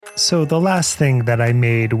So the last thing that I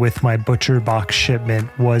made with my Butcher Box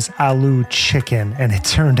shipment was aloo chicken, and it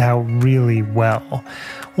turned out really well.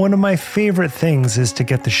 One of my favorite things is to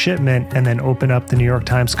get the shipment and then open up the New York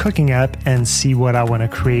Times cooking app and see what I want to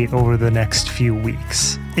create over the next few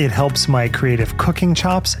weeks. It helps my creative cooking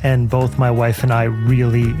chops, and both my wife and I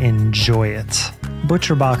really enjoy it.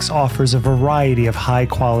 ButcherBox offers a variety of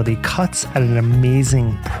high-quality cuts at an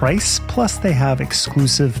amazing price, plus they have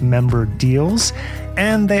exclusive member deals,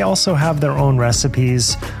 and they also have their own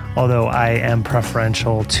recipes, although I am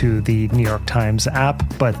preferential to the New York Times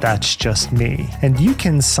app, but that's just me. And you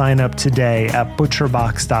can sign up today at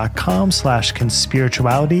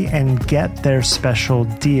butcherbox.com/conspirituality and get their special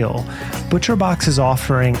deal. ButcherBox is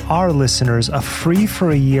offering our listeners a free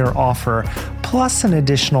for a year offer plus an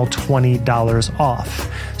additional $20 off.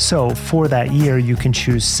 So for that year, you can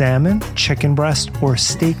choose salmon, chicken breast, or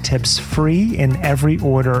steak tips free in every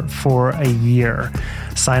order for a year.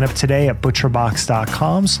 Sign up today at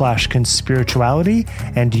butcherbox.com/conspirituality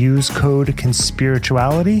and use code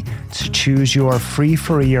conspirituality to choose your free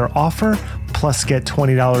for a year offer, plus get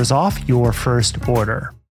 $20 off your first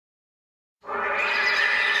order.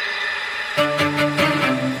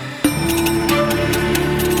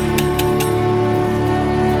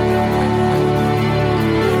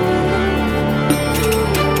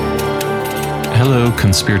 Hello,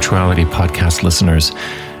 Conspirituality podcast listeners.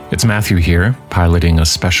 It's Matthew here, piloting a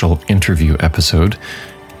special interview episode.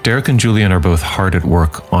 Derek and Julian are both hard at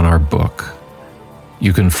work on our book.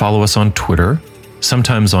 You can follow us on Twitter,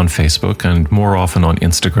 sometimes on Facebook, and more often on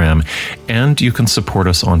Instagram. And you can support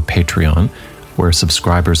us on Patreon, where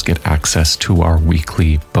subscribers get access to our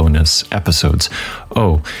weekly bonus episodes.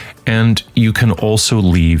 Oh, and you can also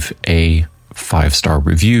leave a 5-star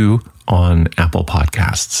review on Apple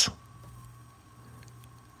Podcasts.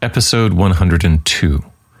 Episode 102.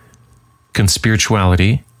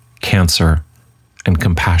 Conspirituality, Cancer, and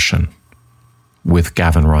Compassion with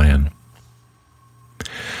Gavin Ryan.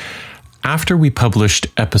 After we published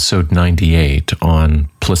episode 98 on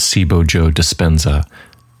Placebo Joe Dispenza,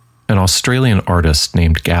 an Australian artist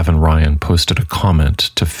named Gavin Ryan posted a comment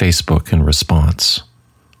to Facebook in response.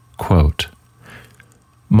 Quote,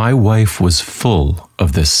 "My wife was full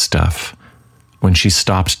of this stuff when she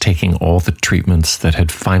stopped taking all the treatments that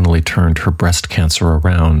had finally turned her breast cancer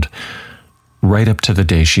around, right up to the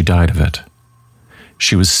day she died of it.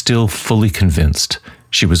 She was still fully convinced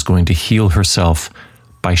she was going to heal herself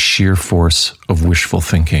by sheer force of wishful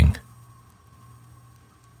thinking."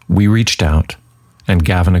 We reached out, and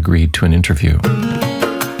Gavin agreed to an interview.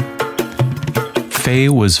 Faye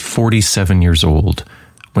was 47 years old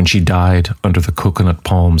when she died under the coconut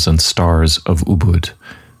palms and stars of Ubud,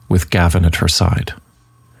 with Gavin at her side.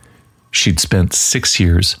 She'd spent 6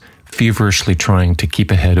 years feverishly trying to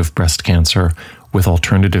keep ahead of breast cancer with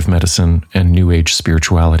alternative medicine and New Age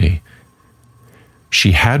spirituality.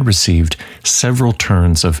 She had received several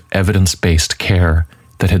turns of evidence-based care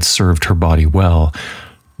that had served her body well,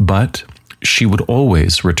 but she would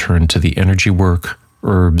always return to the energy work,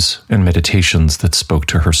 herbs, and meditations that spoke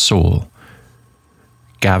to her soul.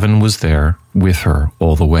 Gavin was there with her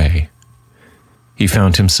all the way. He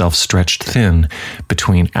found himself stretched thin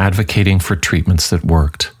between advocating for treatments that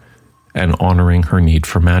worked and honoring her need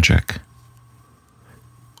for magic.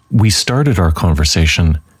 We started our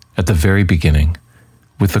conversation at the very beginning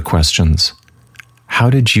with the questions,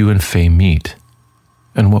 how did you and Faye meet?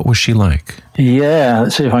 And what was she like? Yeah,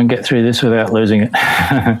 let's see if I can get through this without losing it.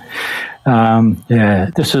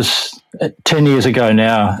 This was 10 years ago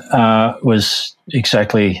now. Was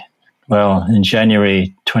exactly, in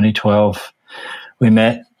January 2012. We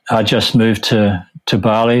met. I just moved to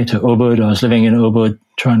Bali, to Ubud. I was living in Ubud,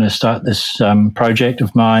 trying to start this project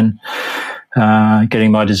of mine,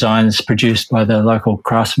 getting my designs produced by the local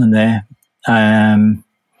craftsmen there. And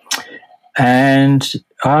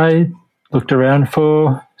I looked around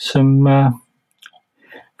for the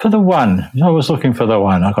one. I was looking for the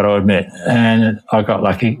one, I've got to admit. And I got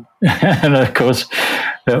lucky. And of course,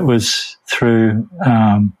 that was through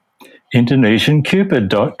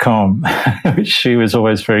IndonesianCupid.com, which she was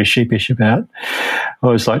always very sheepish about. I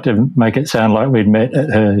always like to make it sound like we'd met at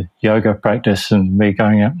her yoga practice and me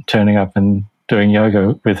going up, turning up and doing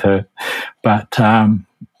yoga with her. But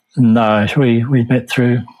no, we met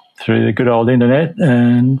through the good old internet,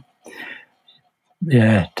 and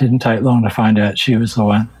it didn't take long to find out she was the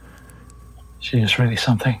one. She was really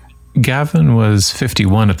something. Gavin was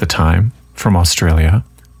 51 at the time, from Australia.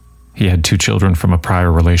 He had 2 children from a prior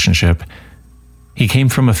relationship. He came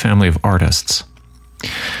from a family of artists.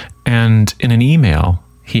 And in an email,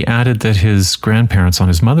 He added that his grandparents on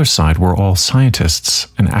his mother's side were all scientists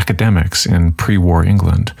and academics in pre-war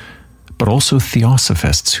England, but also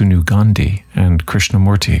theosophists who knew Gandhi and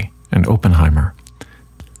Krishnamurti and Oppenheimer.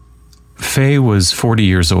 Faye was 40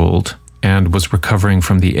 years old and was recovering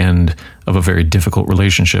from the end of a very difficult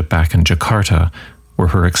relationship back in Jakarta, where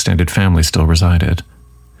her extended family still resided.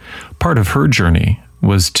 Part of her journey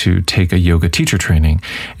was to take a yoga teacher training,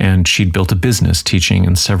 and she'd built a business teaching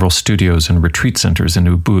in several studios and retreat centers in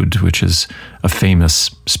Ubud, which is a famous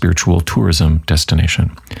spiritual tourism destination.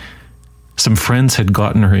 Some friends had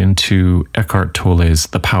gotten her into Eckhart Tolle's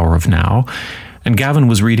The Power of Now, and Gavin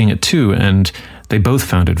was reading it too, and they both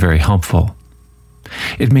found it very helpful.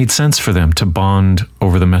 It made sense for them to bond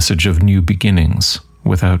over the message of new beginnings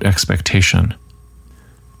without expectation.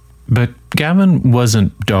 But Gavin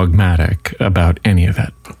wasn't dogmatic about any of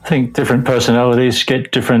it. I think different personalities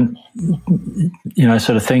get different,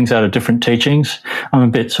 sort of things out of different teachings. I'm a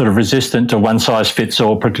bit sort of resistant to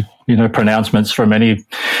one-size-fits-all, pronouncements from any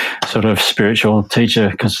sort of spiritual teacher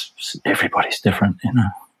because everybody's different,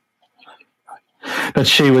 But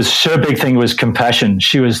her big thing was compassion.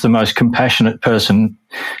 She was the most compassionate person,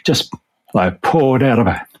 just like poured out of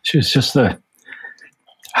her. She was just the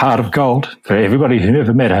heart of gold for everybody who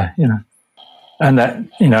ever met her, And that,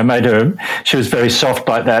 made her, she was very soft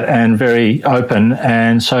like that and very open.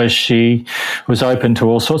 And so she was open to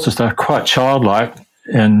all sorts of stuff, quite childlike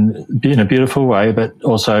and in a beautiful way, but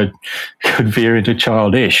also could veer into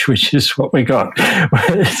childish, which is what we got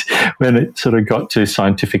when it sort of got to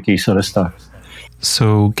scientific-y sort of stuff.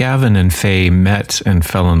 So Gavin and Faye met and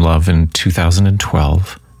fell in love in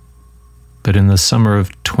 2012. But in the summer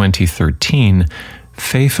of 2013,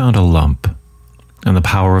 Faye found a lump, and the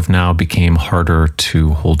Power of Now became harder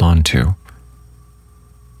to hold on to.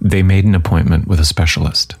 They made an appointment with a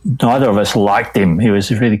specialist. Neither of us liked him. He was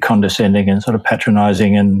really condescending and sort of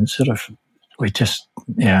patronizing, and sort of,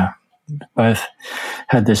 both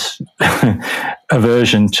had this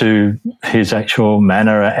aversion to his actual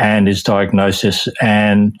manner and his diagnosis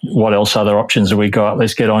and what else other options have we got?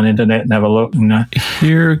 Let's get on internet and have a look.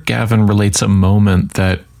 Here, Gavin relates a moment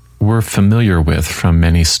that we're familiar with from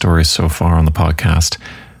many stories so far on the podcast.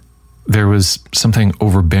 There was something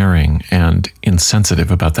overbearing and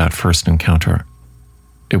insensitive about that first encounter.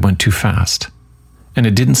 It went too fast, and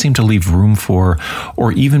it didn't seem to leave room for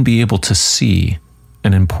or even be able to see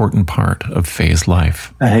an important part of Faye's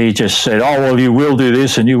life. And he just said, oh, well, you will do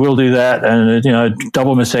this and you will do that, and,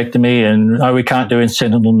 double mastectomy, and no, we can't do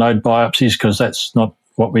sentinel node biopsies because that's not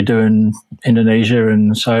what we do in Indonesia,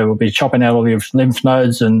 and so we'll be chopping out all your lymph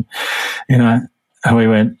nodes, and and we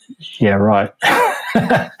went, yeah, right.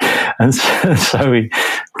 And so we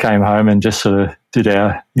came home and just sort of did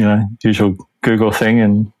our usual Google thing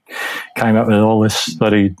and came up with all this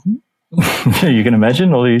bloody you can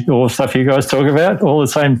imagine all the stuff you guys talk about, all the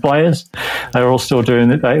same players. They were all still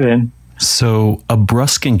doing it back then. So a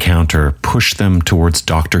brusque encounter pushed them towards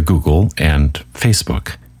Dr. Google and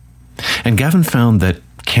Facebook. And Gavin found that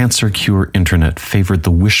Cancer Cure Internet favored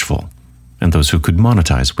the wishful and those who could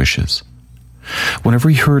monetize wishes. Whenever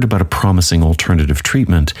he heard about a promising alternative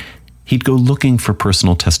treatment, he'd go looking for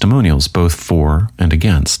personal testimonials, both for and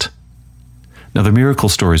against. Now, the miracle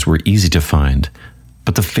stories were easy to find,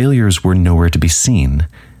 but the failures were nowhere to be seen.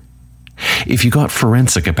 If you got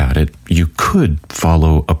forensic about it, you could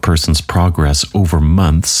follow a person's progress over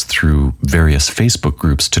months through various Facebook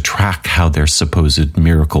groups to track how their supposed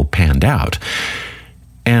miracle panned out.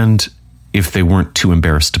 And if they weren't too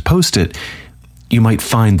embarrassed to post it, you might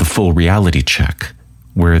find the full reality check,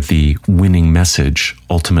 where the winning message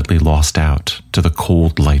ultimately lost out to the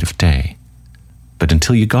cold light of day. But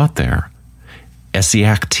until you got there,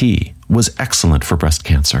 Essiac tea was excellent for breast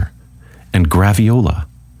cancer, and graviola,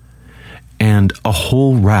 and a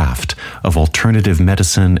whole raft of alternative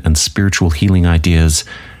medicine and spiritual healing ideas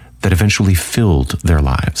that eventually filled their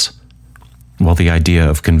lives, while the idea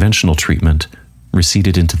of conventional treatment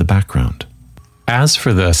receded into the background. As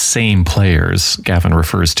for the same players Gavin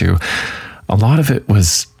refers to, a lot of it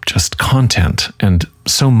was just content, and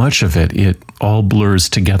so much of it all blurs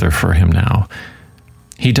together for him now.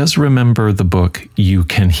 He does remember the book You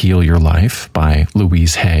Can Heal Your Life by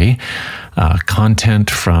Louise Hay,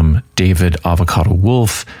 content from David Avocado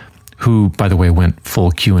Wolf, who, by the way, went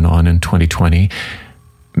full QAnon in 2020.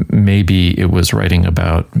 Maybe it was writing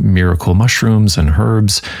about miracle mushrooms and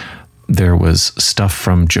herbs. There was stuff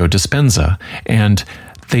from Joe Dispenza, and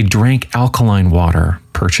they drank alkaline water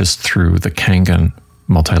purchased through the Kangen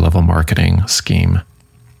multi-level marketing scheme.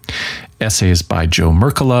 essays by Joe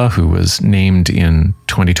Mercola, who was named in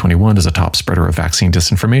 2021 as a top spreader of vaccine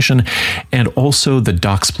disinformation, and also the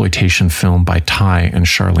doxploitation film by Ty and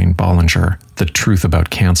Charlene Bollinger, The Truth About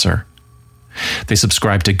Cancer. They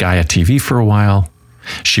subscribed to Gaia TV for a while.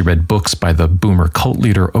 She read books by the boomer cult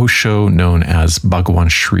leader Osho, known as Bhagwan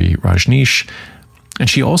Sri Rajneesh, and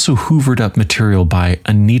she also hoovered up material by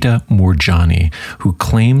Anita Moorjani, who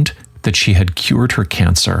claimed that she had cured her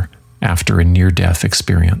cancer after a near-death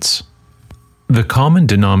experience. The common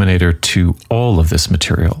denominator to all of this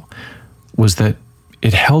material was that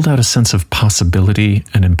it held out a sense of possibility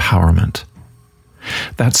and empowerment.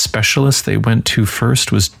 That specialist they went to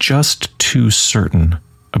first was just too certain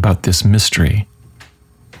about this mystery.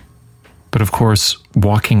 But of course,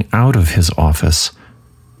 walking out of his office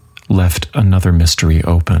left another mystery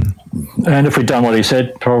open. And if we'd done what he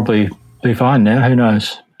said, probably be fine now. Who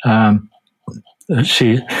knows?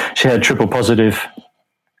 She had triple positive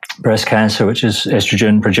breast cancer, which is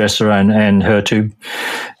estrogen, progesterone, and HER2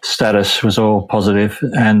 status was all positive.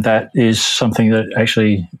 And that is something that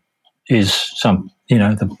actually is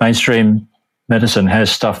the mainstream medicine has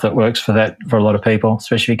stuff that works for that for a lot of people,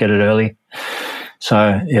 especially if you get it early.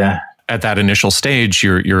 So, yeah. At that initial stage,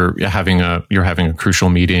 you're having a crucial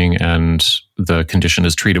meeting, and the condition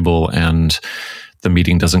is treatable, and the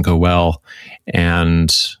meeting doesn't go well,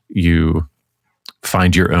 and you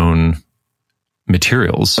find your own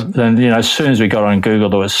materials. Then, as soon as we got on Google,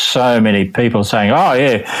 there was so many people saying, "Oh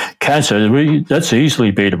yeah, cancer, that's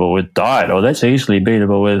easily beatable with diet, or that's easily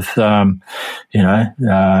beatable with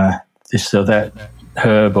this or that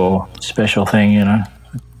herb or special thing."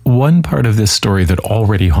 One part of this story that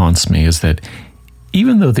already haunts me is that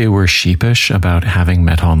even though they were sheepish about having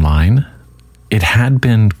met online, it had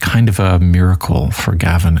been kind of a miracle for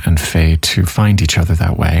Gavin and Faye to find each other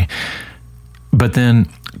that way. But then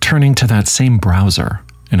turning to that same browser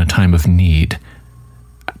in a time of need,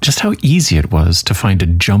 just how easy it was to find a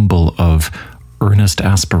jumble of earnest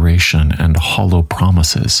aspiration and hollow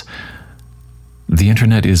promises. The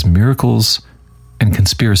internet is miracles and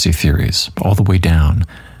conspiracy theories all the way down.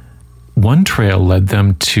 One trail led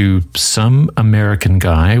them to some American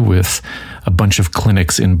guy with a bunch of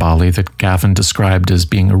clinics in Bali that Gavin described as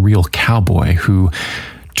being a real cowboy who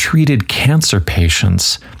treated cancer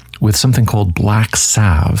patients with something called black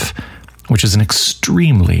salve, which is an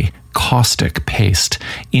extremely caustic paste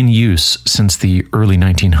in use since the early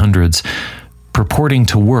 1900s, purporting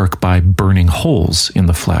to work by burning holes in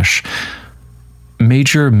the flesh.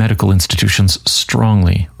 Major medical institutions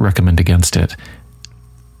strongly recommend against it.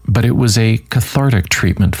 But it was a cathartic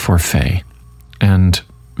treatment for Faye, and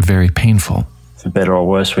very painful. For better or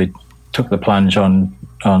worse, we took the plunge on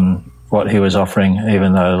what he was offering,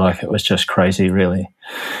 even though it was just crazy, really.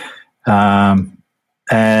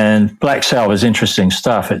 And black salve is interesting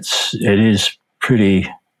stuff. It's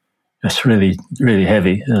really, really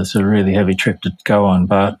heavy. It's a really heavy trip to go on,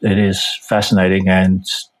 but it is fascinating and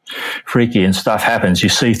freaky, and stuff happens. You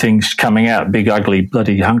see things coming out, big, ugly,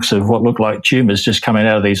 bloody hunks of what look like tumors just coming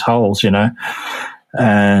out of these holes,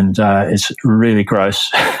 and it's really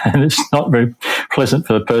gross. And it's not very pleasant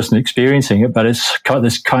for the person experiencing it, but it's got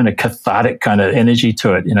this kind of cathartic kind of energy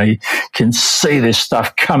to it. You can see this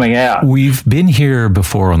stuff coming out. We've been here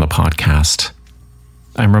before on the podcast.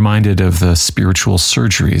 I'm reminded of the spiritual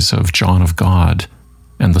surgeries of John of God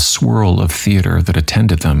and the swirl of theater that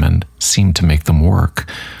attended them and seemed to make them work.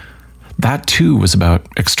 That too was about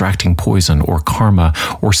extracting poison or karma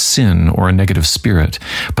or sin or a negative spirit.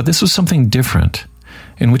 But this was something different,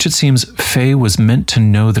 in which it seems Faye was meant to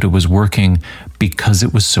know that it was working because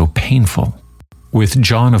it was so painful. With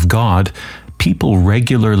John of God, people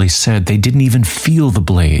regularly said they didn't even feel the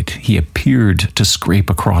blade. He appeared to scrape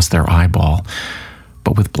across their eyeball.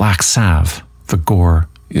 But with black salve, the gore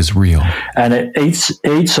is real. And it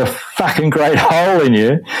eats a fucking great hole in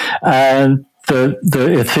you. And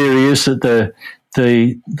the theory is that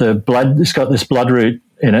the blood, it's got this bloodroot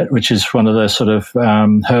in it, which is one of the sort of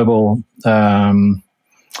herbal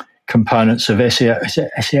components of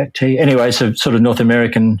Asiac tea. Anyway, it's a sort of North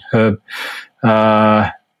American herb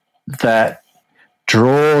that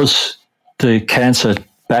draws the cancer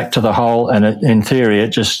back to the hole, and in theory,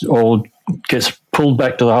 it just all gets pulled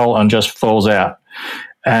back to the hole and just falls out.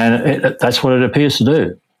 And that's what it appears to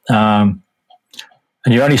do.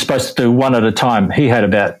 And you're only supposed to do one at a time. He had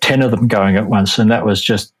about 10 of them going at once, and that was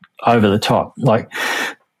just over the top.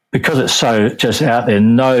 Because it's so just out there,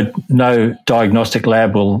 no diagnostic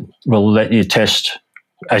lab will let you test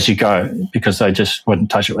as you go, because they just wouldn't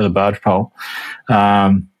touch it with a barge pole.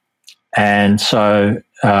 And so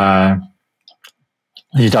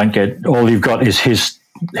you don't get, all you've got is his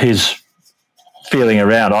feeling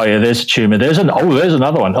around. Oh yeah, there's a tumor. There's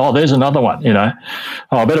another one. Oh, there's another one. Oh,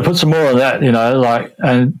 I better put some more of that.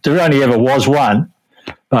 And there only ever was one,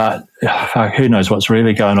 but who knows what's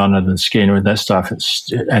really going on under the skin with that stuff.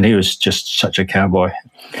 And he was just such a cowboy,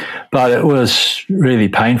 but it was really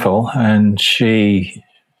painful, and she,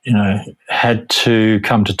 had to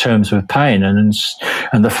come to terms with pain, and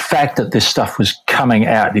the fact that this stuff was coming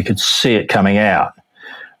out, you could see it coming out.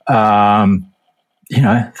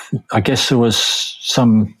 I guess there was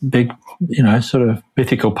some big, sort of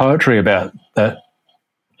mythical poetry about that.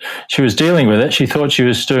 She was dealing with it. She thought she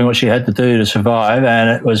was doing what she had to do to survive, and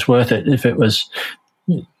it was worth it if it was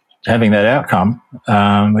having that outcome,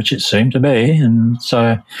 which it seemed to be. And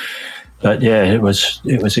so, but yeah, it was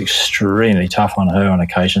extremely tough on her on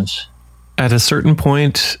occasions. At a certain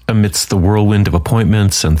point, amidst the whirlwind of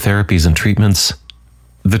appointments and therapies and treatments,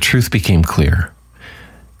 the truth became clear.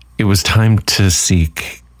 It was time to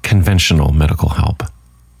seek conventional medical help.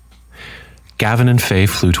 Gavin and Faye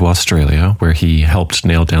flew to Australia, where he helped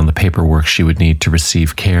nail down the paperwork she would need to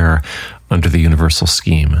receive care under the universal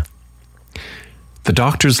scheme. The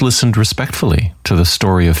doctors listened respectfully to the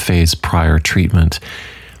story of Faye's prior treatment,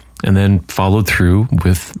 and then followed through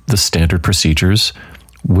with the standard procedures,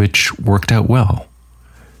 which worked out well.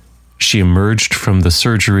 She emerged from the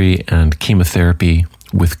surgery and chemotherapy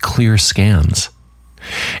with clear scans.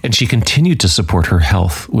 And she continued to support her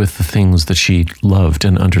health with the things that she loved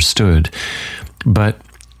and understood. But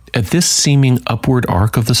at this seeming upward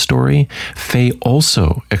arc of the story, Faye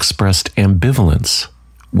also expressed ambivalence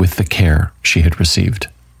with the care she had received.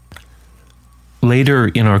 Later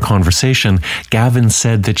in our conversation, Gavin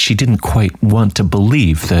said that she didn't quite want to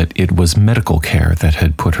believe that it was medical care that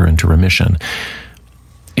had put her into remission.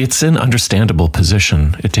 It's an understandable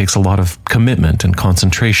position. It takes a lot of commitment and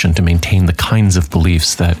concentration to maintain the kinds of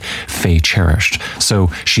beliefs that Faye cherished. So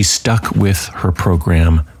she stuck with her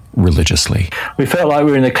program religiously. We felt like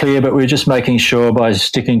we were in the clear, but we were just making sure by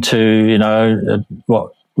sticking to,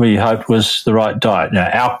 what we hoped was the right diet.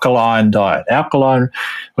 Alkaline diet.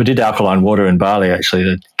 We did alkaline water in Bali, actually,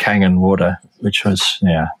 the Kangen water, which was,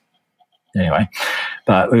 anyway.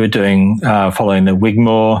 But we were following the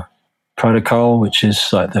Wigmore protocol, which is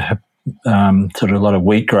like the sort of a lot of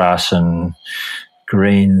wheatgrass and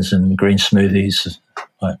greens and green smoothies,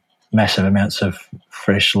 like massive amounts of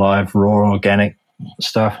fresh, live, raw, organic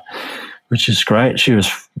stuff, which is great. She was,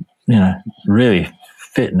 really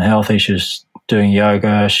fit and healthy. She was doing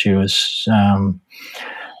yoga. She was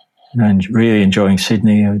really enjoying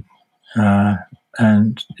Sydney.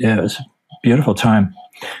 And yeah, it was a beautiful time.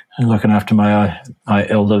 And looking after my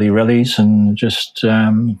elderly rellies and just,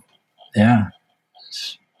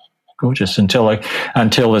 it's gorgeous until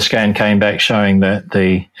the scan came back showing that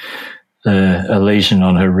a lesion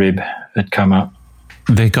on her rib had come up.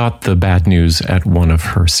 They got the bad news at one of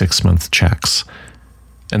her 6-month checks,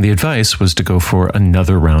 and the advice was to go for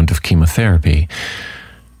another round of chemotherapy.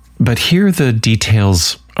 But here the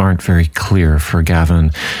details aren't very clear for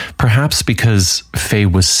Gavin, perhaps because Faye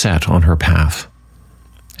was set on her path.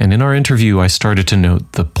 And in our interview, I started to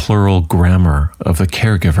note the plural grammar of the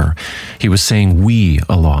caregiver. He was saying we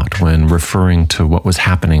a lot when referring to what was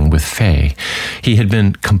happening with Faye. He had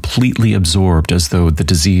been completely absorbed as though the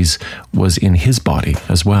disease was in his body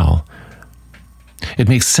as well. It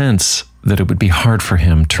makes sense that it would be hard for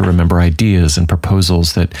him to remember ideas and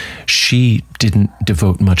proposals that she didn't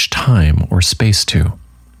devote much time or space to.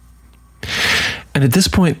 And at this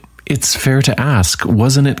point, it's fair to ask,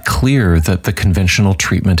 wasn't it clear that the conventional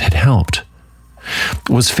treatment had helped?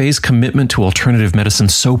 Was Faye's commitment to alternative medicine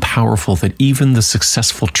so powerful that even the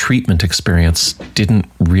successful treatment experience didn't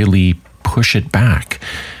really push it back?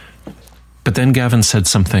 But then Gavin said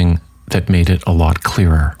something that made it a lot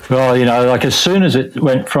clearer. Well, like as soon as it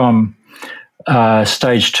went from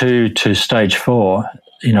stage 2 to stage 4,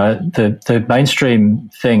 the mainstream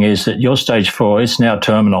thing is that your stage 4 is now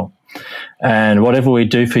terminal. And whatever we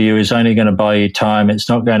do for you is only going to buy you time. It's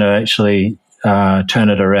not going to actually turn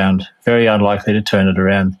it around. Very unlikely to turn it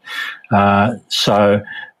around.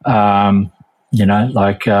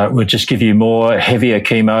 We'll just give you more heavier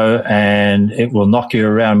chemo and it will knock you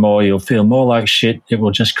around more. You'll feel more like shit. It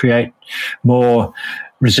will just create more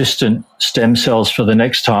resistant stem cells for the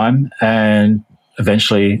next time. And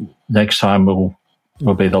eventually next time will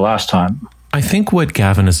be the last time. I think what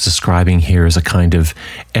Gavin is describing here is a kind of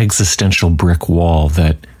existential brick wall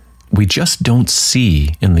that we just don't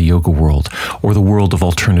see in the yoga world or the world of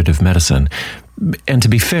alternative medicine. And to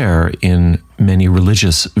be fair, in many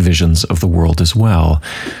religious visions of the world as well.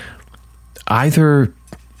 Either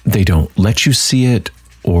they don't let you see it,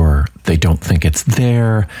 or they don't think it's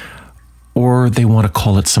there, or they want to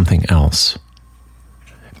call it something else.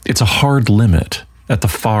 It's a hard limit at the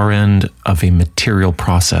far end of a material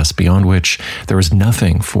process beyond which there is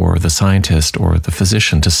nothing for the scientist or the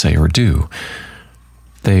physician to say or do.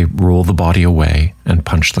 They roll the body away and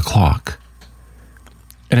punch the clock.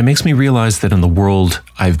 And it makes me realize that in the world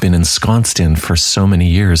I've been ensconced in for so many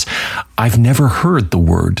years, I've never heard the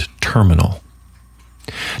word terminal.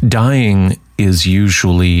 Dying is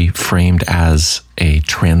usually framed as a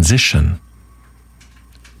transition.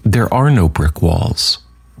 There are no brick walls.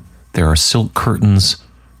 There are silk curtains,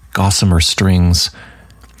 gossamer strings,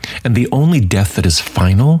 and the only death that is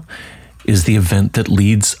final is the event that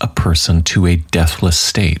leads a person to a deathless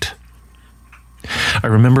state. I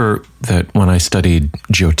remember that when I studied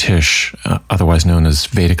Jyotish, otherwise known as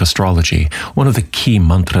Vedic astrology, one of the key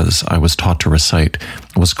mantras I was taught to recite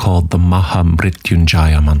was called the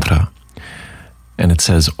Mahamrityunjaya mantra. And it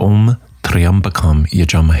says, Om Triambakam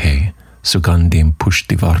Yajamahe Sugandim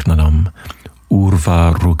Pushtivarnanam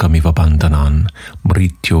Urva Rugamiva Bandhanan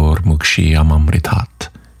Mrityor Mukshi Amamritat.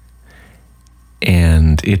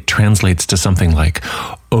 And it translates to something like,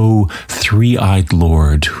 O three-eyed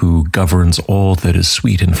Lord who governs all that is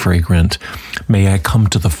sweet and fragrant, may I come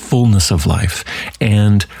to the fullness of life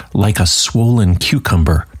and, like a swollen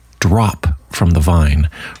cucumber, drop from the vine,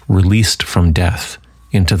 released from death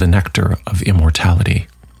into the nectar of immortality.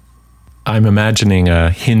 I'm imagining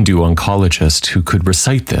a Hindu oncologist who could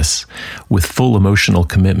recite this with full emotional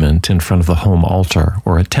commitment in front of the home altar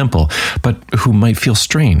or a temple, but who might feel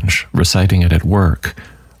strange reciting it at work,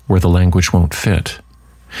 where the language won't fit,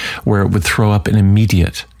 where it would throw up an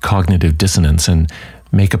immediate cognitive dissonance and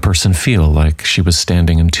make a person feel like she was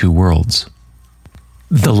standing in two worlds.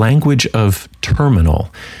 The language of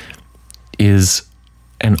terminal is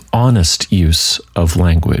an honest use of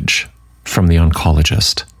language from the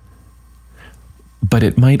oncologist. But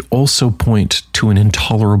it might also point to an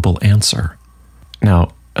intolerable answer.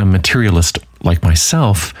 Now, a materialist like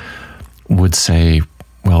myself would say,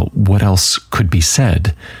 well, what else could be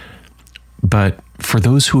said? But for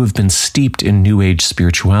those who have been steeped in New Age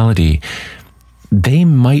spirituality, they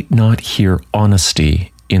might not hear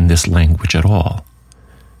honesty in this language at all.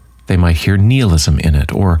 They might hear nihilism in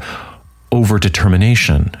it, or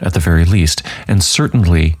overdetermination at the very least, and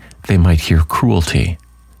certainly they might hear cruelty.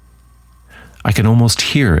 I can almost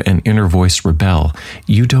hear an inner voice rebel.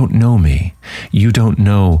 You don't know me. You don't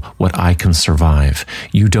know what I can survive.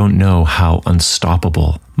 You don't know how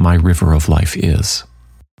unstoppable my river of life is.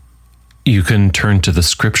 You can turn to the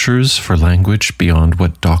scriptures for language beyond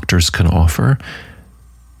what doctors can offer,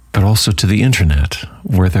 but also to the internet,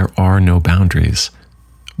 where there are no boundaries,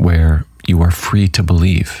 where you are free to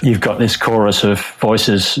believe. You've got this chorus of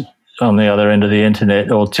voices on the other end of the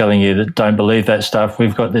internet all telling you that don't believe that stuff.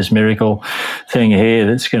 We've got this miracle thing here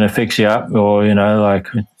that's going to fix you up, or, oh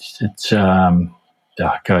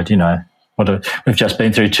God, we've just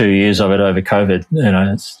been through 2 years of it over COVID.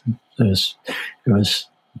 It was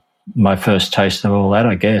my first taste of all that,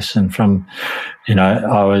 I guess. And from,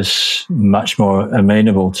 I was much more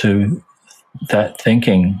amenable to that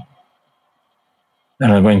thinking.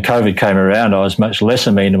 And when COVID came around, I was much less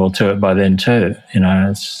amenable to it by then too.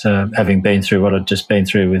 It's having been through what I'd just been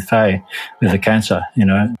through with Faye, with the cancer.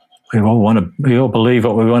 We all believe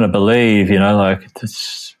what we want to believe.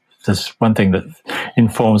 There's one thing that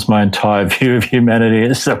informs my entire view of humanity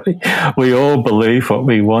is that we all believe what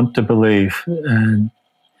we want to believe. And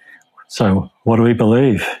so, what do we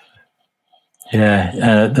believe?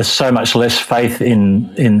 Yeah, there's so much less faith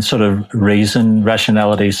in sort of reason,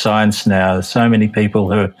 rationality, science now. There's so many people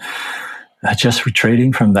who are just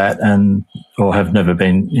retreating from that, or have never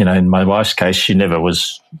been. In my wife's case, she never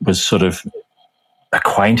was sort of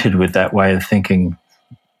acquainted with that way of thinking.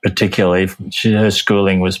 Particularly, her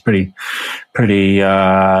schooling was pretty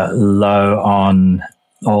low on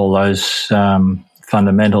all those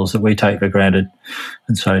fundamentals that we take for granted,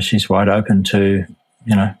 and so she's wide open to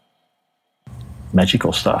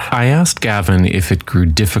magical stuff. I asked Gavin if it grew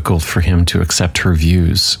difficult for him to accept her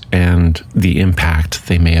views and the impact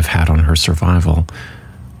they may have had on her survival.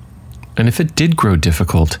 And if it did grow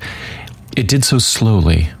difficult, it did so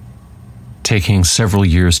slowly, taking several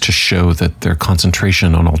years to show that their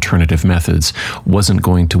concentration on alternative methods wasn't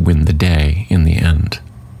going to win the day in the end.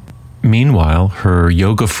 Meanwhile, her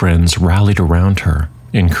yoga friends rallied around her,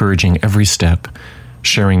 encouraging every step,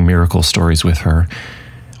 sharing miracle stories with her,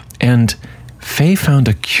 and Faye found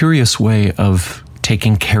a curious way of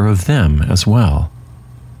taking care of them as well.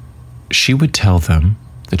 She would tell them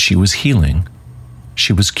that she was healing.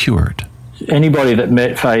 She was cured. Anybody that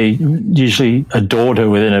met Faye usually adored her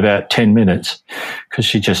within about 10 minutes because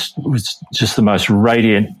she just was just the most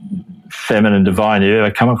radiant, feminine divine you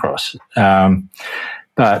ever come across.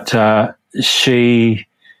 But she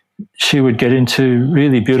would get into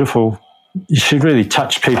really beautiful. She'd really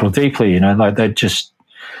touch people deeply. Like they'd just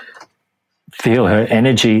feel her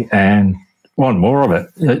energy and want more of it.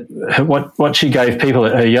 What she gave people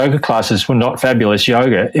at her yoga classes were not fabulous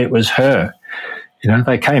yoga. It was her.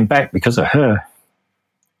 They came back because of her.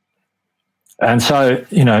 And so,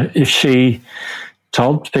 if she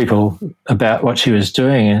told people about what she was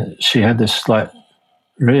doing, she had this like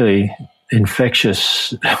really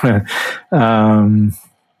infectious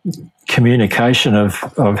communication of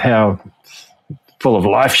how full of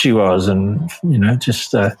life she was, and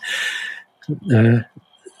just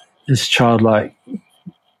this childlike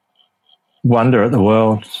wonder at the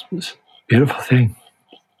world. It's a beautiful thing.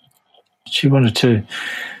 She wanted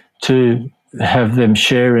to have them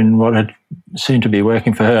share in what had seemed to be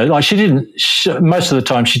working for her. Like most of the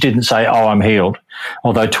time she didn't say, "Oh, I'm healed,"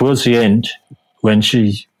 although towards the end, when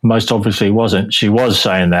she most obviously wasn't, she was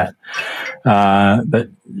saying that. But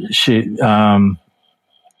she,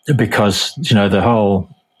 because the whole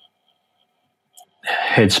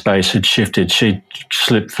headspace had shifted, she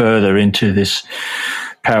slipped further into this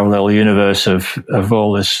parallel universe of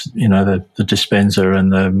all this, the dispenser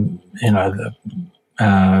and the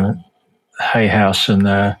Hay House and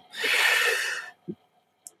the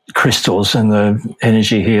crystals and the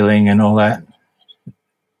energy healing and all that.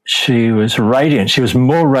 She was radiant. She was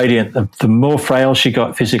more radiant. The more frail she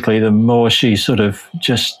got physically, the more she sort of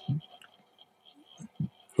just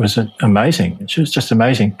was amazing. She was just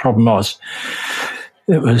amazing. Problem was,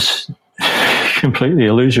 it was completely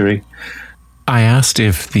illusory. I asked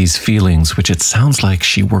if these feelings, which it sounds like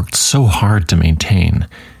she worked so hard to maintain,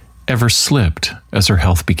 ever slipped as her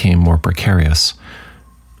health became more precarious.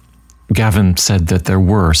 Gavin said that there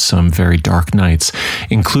were some very dark nights,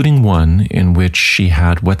 including one in which she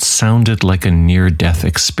had what sounded like a near-death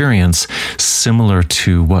experience similar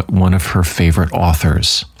to what one of her favorite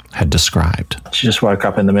authors had described. She just woke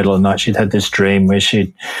up in the middle of the night. She'd had this dream where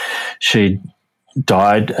she'd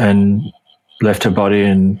died and left her body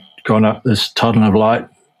and gone up this tunnel of light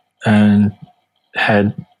and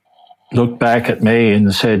had looked back at me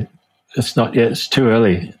and said, "It's not yet, it's too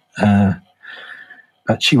early."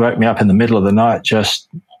 But she woke me up in the middle of the night, just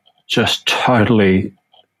totally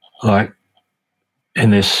like in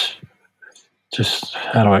this, just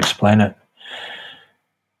how do I explain it?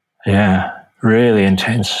 Yeah, really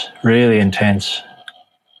intense.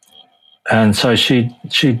 And so she'd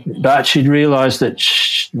realised that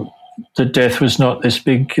death was not this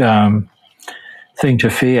big thing to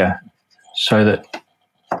fear. So that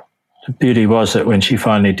the beauty was that when she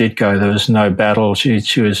finally did go, there was no battle. She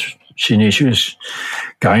knew she was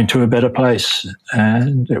going to a better place,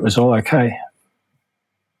 and it was all okay.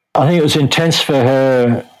 I think it was intense for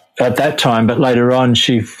her at that time, but later on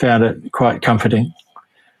she found it quite comforting.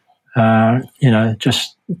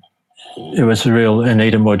 Just it was a real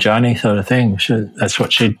Anita Moorjani sort of thing. That's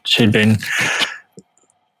what she'd been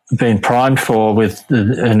primed for with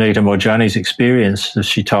Anita Moorjani's experience, as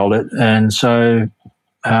she told it, and so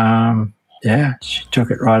she took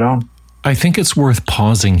it right on. I think it's worth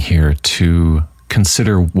pausing here to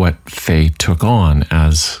consider what Faye took on,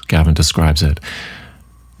 as Gavin describes it.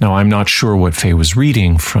 Now, I'm not sure what Faye was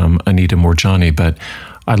reading from Anita Moorjani, but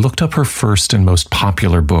I looked up her first and most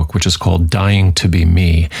popular book, which is called Dying to Be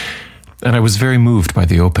Me, and I was very moved by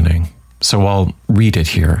the opening. So I'll read it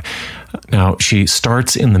here. Now, she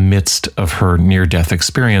starts in the midst of her near-death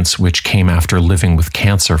experience, which came after living with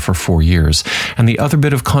cancer for 4 years. And the other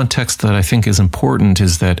bit of context that I think is important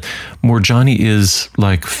is that Moorjani is,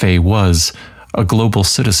 like Faye was, a global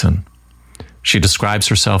citizen. She describes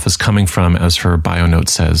herself as coming from, as her bio note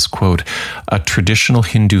says, quote, a traditional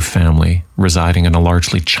Hindu family residing in a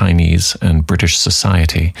largely Chinese and British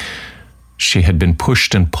society. She had been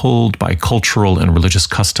pushed and pulled by cultural and religious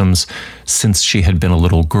customs since she had been a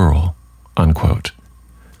little girl, unquote.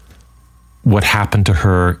 What happened to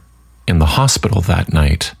her in the hospital that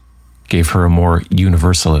night gave her a more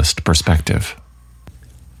universalist perspective.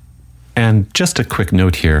 And just a quick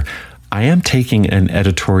note here, I am taking an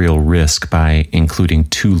editorial risk by including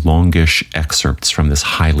 2 longish excerpts from this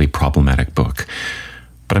highly problematic book.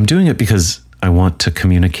 But I'm doing it because I want to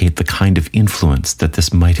communicate the kind of influence that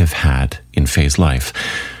this might have had in Faye's life.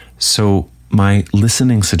 So my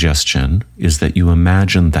listening suggestion is that you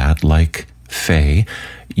imagine that, like Faye,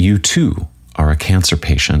 you too are a cancer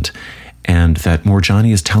patient, and that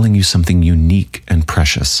Moorjani is telling you something unique and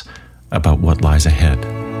precious about what lies ahead.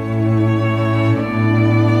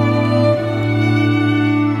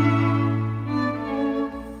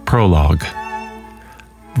 Prologue.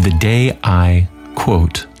 The day I,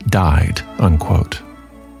 quote, died, unquote.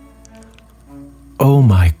 oh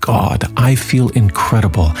my God, I feel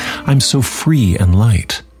incredible. I'm so free and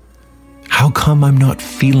light. How come I'm not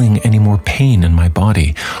feeling any more pain in my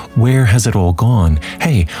body? Where has it all gone?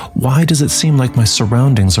 Hey, why does it seem like my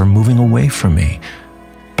surroundings are moving away from me?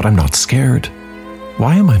 But I'm not scared.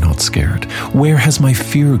 Why am I not scared? Where has my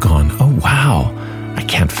fear gone? Oh wow, I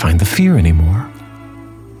can't find the fear anymore.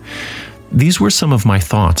 These were some of my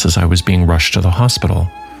thoughts as I was being rushed to the hospital.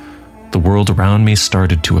 The world around me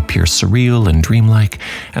started to appear surreal and dreamlike,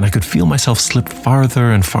 and I could feel myself slip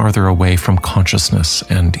farther and farther away from consciousness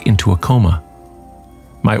and into a coma.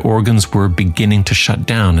 My organs were beginning to shut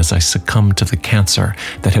down as I succumbed to the cancer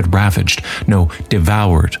that had ravaged,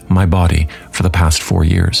 devoured my body for the past 4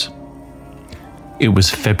 years. It was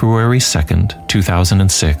February 2nd,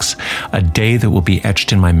 2006, a day that will be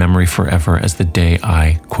etched in my memory forever as the day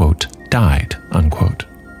I, quote, died, unquote.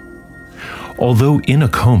 Although in a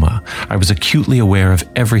coma, I was acutely aware of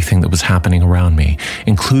everything that was happening around me,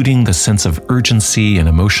 including the sense of urgency and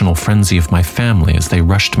emotional frenzy of my family as they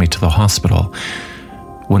rushed me to the hospital.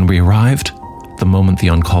 When we arrived, the moment the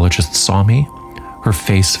oncologist saw me, her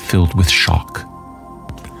face filled with shock.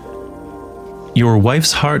 "Your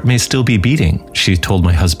wife's heart may still be beating," she told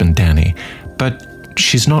my husband Danny, "but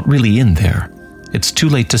she's not really in there. It's too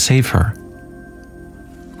late to save her."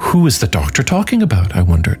 Who is the doctor talking about? I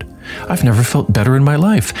wondered. I've never felt better in my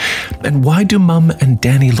life. And why do Mum and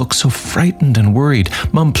Danny look so frightened and worried?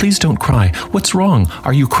 Mum, please don't cry. What's wrong?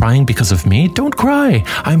 Are you crying because of me? Don't cry.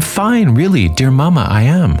 I'm fine, really. Dear Mama, I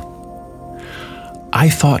am. I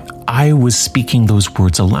thought I was speaking those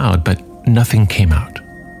words aloud, but nothing came out.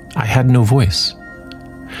 I had no voice.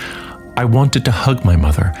 I wanted to hug my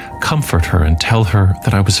mother, comfort her, and tell her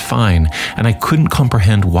that I was fine, and I couldn't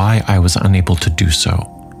comprehend why I was unable to do so.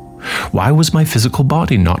 Why was my physical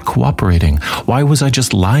body not cooperating? Why was I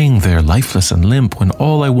just lying there lifeless and limp when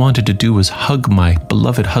all I wanted to do was hug my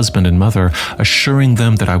beloved husband and mother, assuring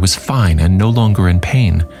them that I was fine and no longer in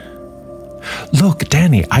pain? "Look,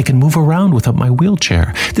 Danny, I can move around without my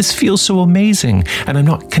wheelchair. This feels so amazing, and I'm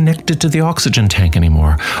not connected to the oxygen tank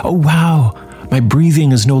anymore. Oh, wow. My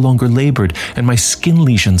breathing is no longer labored, and my skin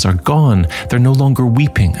lesions are gone. They're no longer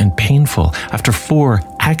weeping and painful. After 4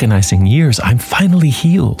 agonizing years, I'm finally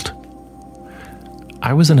healed."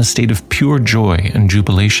 I was in a state of pure joy and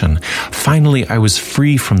jubilation. Finally, I was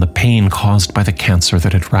free from the pain caused by the cancer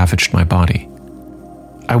that had ravaged my body.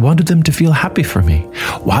 I wanted them to feel happy for me.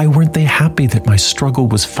 Why weren't they happy that my struggle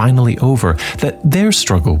was finally over, that their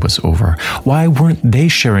struggle was over? Why weren't they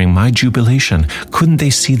sharing my jubilation? Couldn't they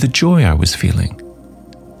see the joy I was feeling?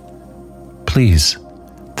 "Please,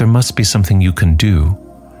 there must be something you can do,"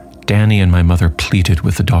 Danny and my mother pleaded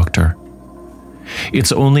with the doctor.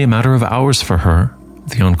 "It's only a matter of hours for her,"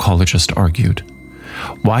 the oncologist argued.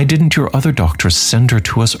 "Why didn't your other doctors send her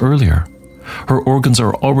to us earlier? Her organs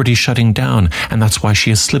are already shutting down, and that's why she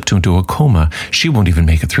has slipped into a coma. She won't even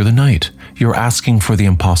make it through the night. You're asking for the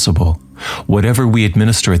impossible. Whatever we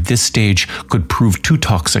administer at this stage could prove too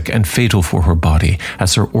toxic and fatal for her body,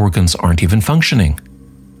 as her organs aren't even functioning."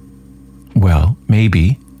 "Well,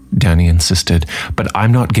 maybe," Danny insisted, "but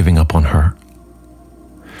I'm not giving up on her."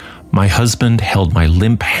 My husband held my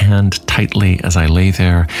limp hand tightly as I lay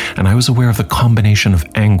there, and I was aware of the combination of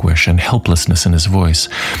anguish and helplessness in his voice.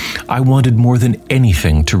 I wanted more than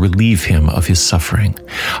anything to relieve him of his suffering.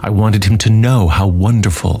 I wanted him to know how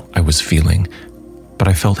wonderful I was feeling, but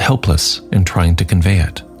I felt helpless in trying to convey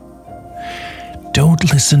it. "Don't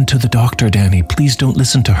listen to the doctor, Danny. Please don't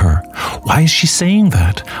listen to her. Why is she saying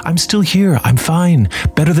that? I'm still here. I'm fine.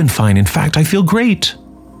 Better than fine. In fact, I feel great."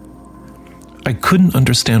 I couldn't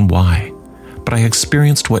understand why, but I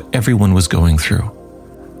experienced what everyone was going through.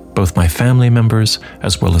 Both my family members,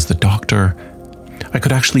 as well as the doctor. I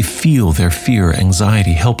could actually feel their fear,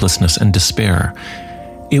 anxiety, helplessness, and despair.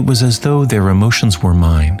 It was as though their emotions were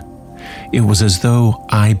mine. It was as though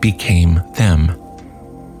I became them.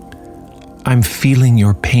 "I'm feeling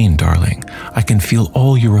your pain, darling. I can feel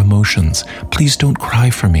all your emotions. Please don't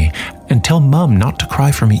cry for me. And tell Mum not to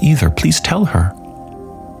cry for me either. Please tell her."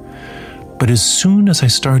 But as soon as I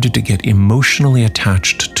started to get emotionally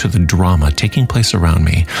attached to the drama taking place around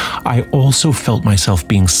me, I also felt myself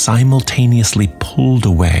being simultaneously pulled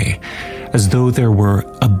away, as though there were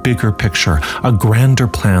a bigger picture, a grander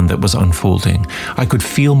plan that was unfolding. I could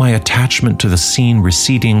feel my attachment to the scene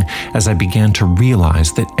receding as I began to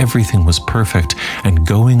realize that everything was perfect and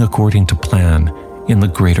going according to plan in the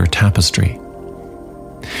greater tapestry.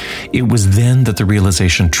 It was then that the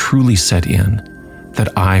realization truly set in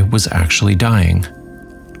that I was actually dying.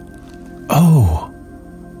 "Oh,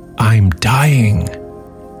 I'm dying."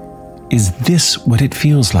 Is this what it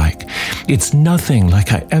feels like? It's nothing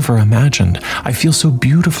like I ever imagined. I feel so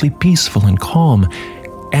beautifully peaceful and calm,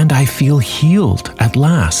 and I feel healed at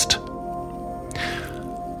last.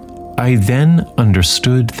 I then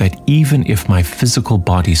understood that even if my physical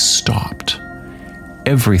body stopped,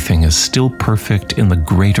 everything is still perfect in the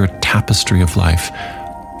greater tapestry of life,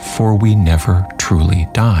 for we never truly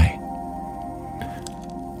die.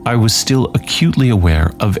 I was still acutely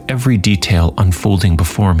aware of every detail unfolding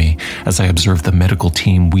before me as I observed the medical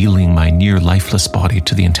team wheeling my near-lifeless body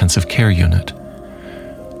to the intensive care unit.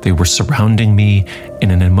 They were surrounding me in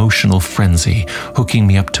an emotional frenzy, hooking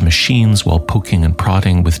me up to machines while poking and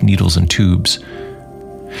prodding with needles and tubes.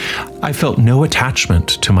 I felt no attachment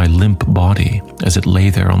to my limp body as it lay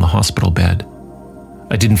there on the hospital bed.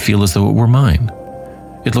 I didn't feel as though it were mine.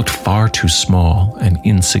 It looked far too small and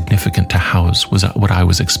insignificant to house what I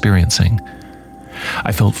was experiencing.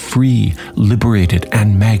 I felt free, liberated,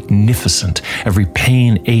 and magnificent. Every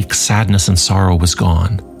pain, ache, sadness, and sorrow was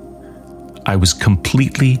gone. I was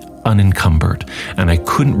completely unencumbered, and I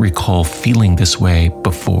couldn't recall feeling this way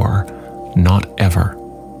before, not ever.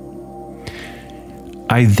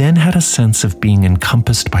 I then had a sense of being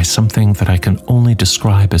encompassed by something that I can only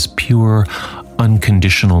describe as pure,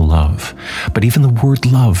 unconditional love. But even the word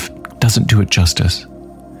love doesn't do it justice.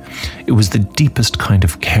 It was the deepest kind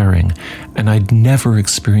of caring, and I'd never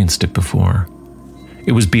experienced it before.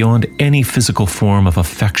 It was beyond any physical form of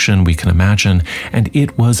affection we can imagine, and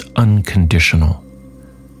it was unconditional.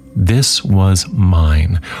 This was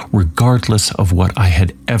mine, regardless of what I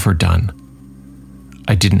had ever done.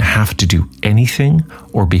 I didn't have to do anything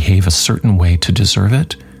or behave a certain way to deserve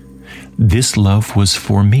it. This love was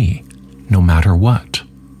for me, no matter what.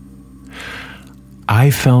 I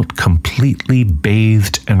felt completely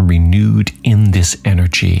bathed and renewed in this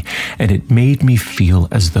energy, and it made me feel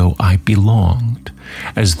as though I belonged,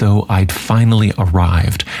 as though I'd finally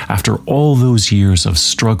arrived after all those years of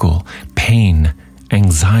struggle, pain,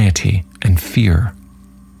 anxiety, and fear.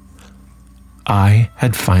 I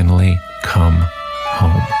had finally come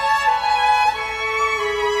home.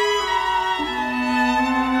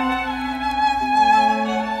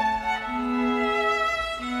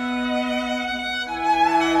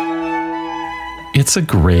 It's a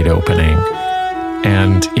great opening,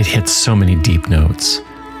 and it hits so many deep notes.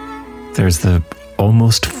 There's the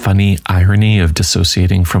almost funny irony of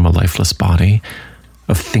dissociating from a lifeless body,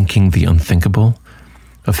 of thinking the unthinkable,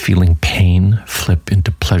 of feeling pain flip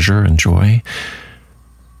into pleasure and joy.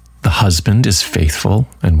 The husband is faithful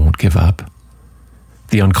and won't give up.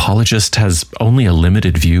 The oncologist has only a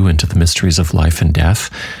limited view into the mysteries of life and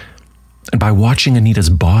death. And by watching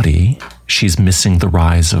Anita's body, she's missing the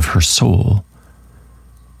rise of her soul.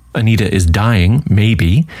 Anita is dying,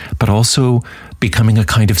 maybe, but also becoming a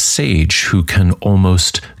kind of sage who can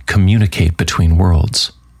almost communicate between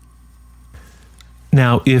worlds.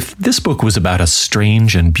 Now, if this book was about a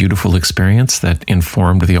strange and beautiful experience that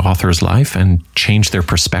informed the author's life and changed their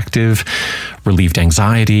perspective, relieved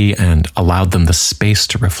anxiety, and allowed them the space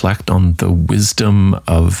to reflect on the wisdom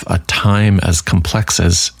of a time as complex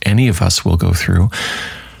as any of us will go through,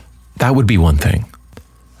 that would be one thing.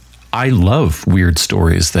 I love weird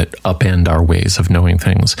stories that upend our ways of knowing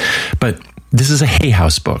things, but this is a Hay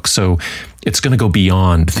House book, so it's going to go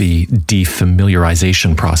beyond the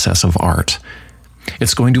defamiliarization process of art.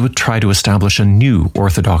 It's going to try to establish a new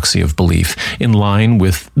orthodoxy of belief in line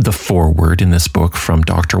with the foreword in this book from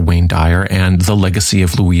Dr. Wayne Dyer and the legacy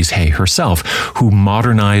of Louise Hay herself, who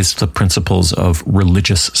modernized the principles of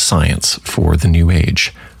religious science for the New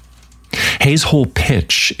Age. Hay's whole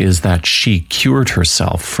pitch is that she cured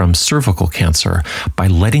herself from cervical cancer by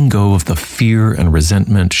letting go of the fear and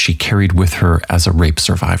resentment she carried with her as a rape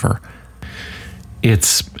survivor.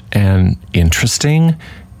 It's an interesting,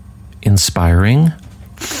 inspiring,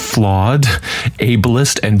 flawed,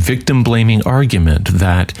 ableist, and victim-blaming argument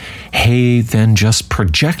that Hay then just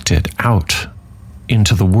projected out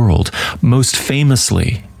into the world, most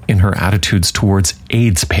famously in her attitudes towards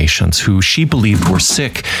AIDS patients who she believed were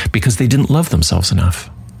sick because they didn't love themselves enough.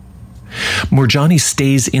 Moorjani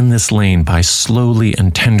stays in this lane by slowly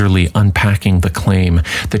and tenderly unpacking the claim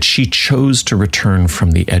that she chose to return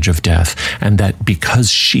from the edge of death, and that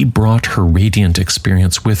because she brought her radiant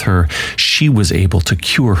experience with her, she was able to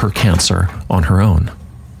cure her cancer on her own.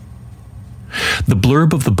 The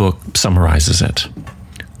blurb of the book summarizes it.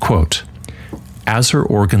 Quote, "As her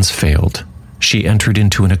organs failed, she entered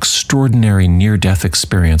into an extraordinary near-death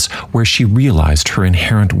experience where she realized her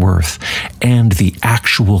inherent worth and the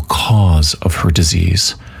actual cause of her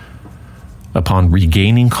disease. Upon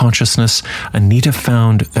regaining consciousness, Anita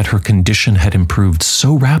found that her condition had improved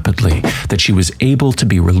so rapidly that she was able to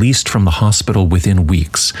be released from the hospital within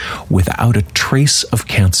weeks without a trace of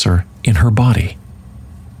cancer in her body.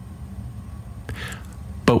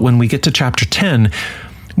 But when we get to chapter 10,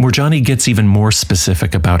 Moorjani gets even more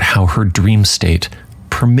specific about how her dream state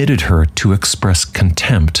permitted her to express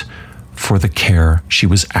contempt for the care she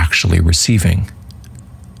was actually receiving.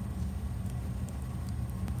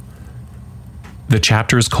 The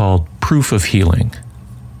chapter is called Proof of Healing.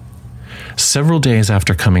 Several days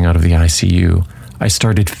after coming out of the ICU, I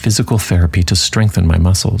started physical therapy to strengthen my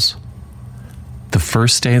muscles. The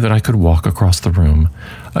first day that I could walk across the room,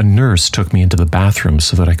 a nurse took me into the bathroom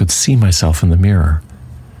so that I could see myself in the mirror.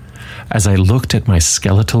 As I looked at my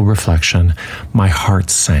skeletal reflection, my heart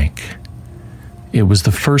sank. It was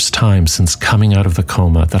the first time since coming out of the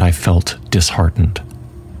coma that I felt disheartened.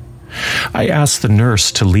 I asked the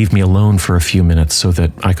nurse to leave me alone for a few minutes so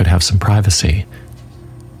that I could have some privacy.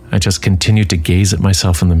 I just continued to gaze at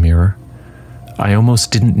myself in the mirror. I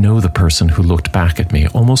almost didn't know the person who looked back at me,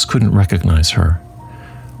 almost couldn't recognize her.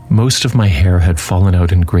 Most of my hair had fallen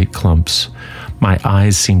out in great clumps. My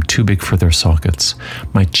eyes seemed too big for their sockets.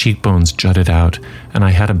 My cheekbones jutted out, and I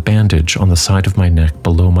had a bandage on the side of my neck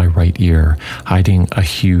below my right ear, hiding a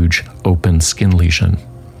huge, open skin lesion.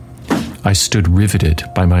 I stood riveted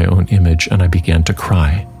by my own image, and I began to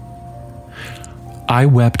cry. I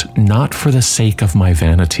wept not for the sake of my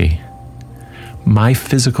vanity. My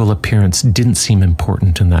physical appearance didn't seem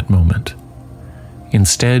important in that moment.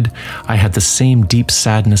 Instead, I had the same deep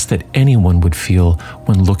sadness that anyone would feel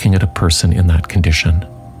when looking at a person in that condition.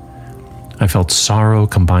 I felt sorrow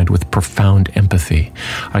combined with profound empathy.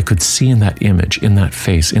 I could see in that image, in that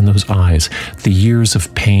face, in those eyes, the years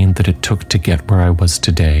of pain that it took to get where I was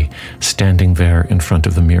today, standing there in front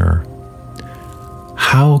of the mirror.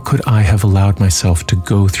 How could I have allowed myself to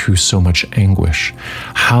go through so much anguish?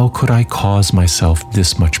 How could I cause myself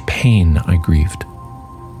this much pain? I grieved.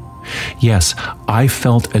 Yes, I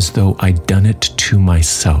felt as though I'd done it to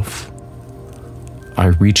myself. I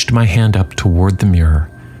reached my hand up toward the mirror,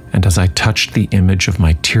 and as I touched the image of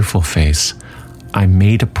my tearful face, I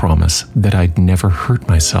made a promise that I'd never hurt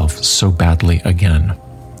myself so badly again.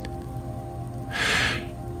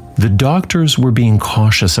 The doctors were being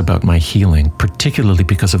cautious about my healing, particularly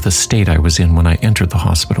because of the state I was in when I entered the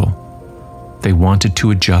hospital. They wanted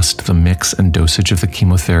to adjust the mix and dosage of the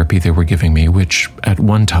chemotherapy they were giving me, which, at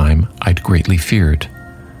one time, I'd greatly feared.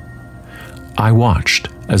 I watched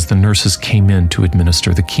as the nurses came in to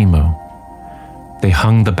administer the chemo. They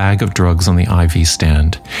hung the bag of drugs on the IV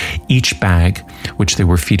stand. Each bag, which they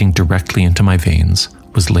were feeding directly into my veins,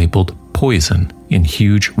 was labeled poison in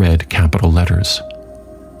huge red capital letters.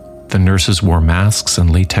 The nurses wore masks and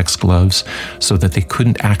latex gloves so that they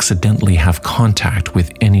couldn't accidentally have contact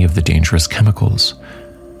with any of the dangerous chemicals.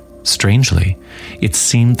 Strangely, it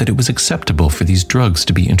seemed that it was acceptable for these drugs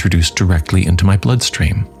to be introduced directly into my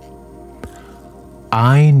bloodstream.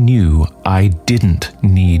 I knew I didn't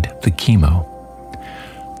need the chemo.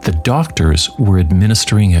 The doctors were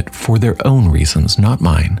administering it for their own reasons, not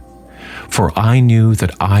mine, for I knew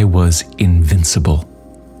that I was invincible.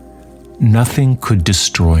 Nothing could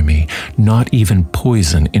destroy me, not even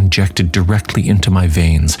poison injected directly into my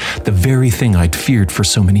veins, the very thing I'd feared for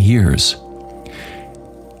so many years.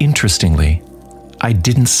 Interestingly, I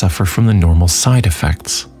didn't suffer from the normal side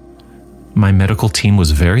effects. My medical team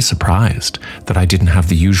was very surprised that I didn't have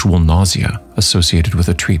the usual nausea associated with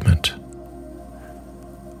the treatment.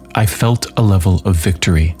 I felt a level of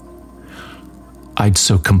victory. I'd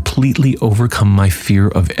so completely overcome my fear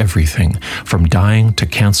of everything, from dying to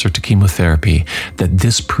cancer to chemotherapy, that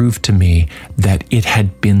this proved to me that it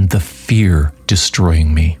had been the fear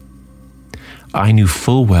destroying me. I knew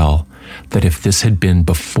full well that if this had been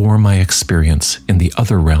before my experience in the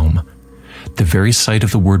other realm, the very sight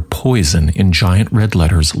of the word poison in giant red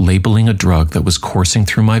letters labeling a drug that was coursing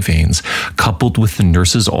through my veins, coupled with the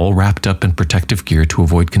nurses all wrapped up in protective gear to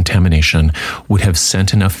avoid contamination, would have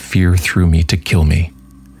sent enough fear through me to kill me.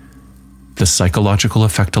 The psychological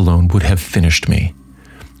effect alone would have finished me,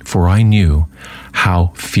 for I knew how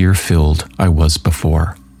fear-filled I was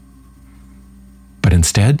before. But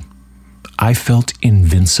instead, I felt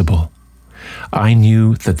invincible. I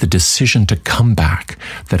knew that the decision to come back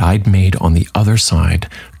that I'd made on the other side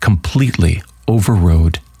completely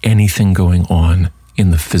overrode anything going on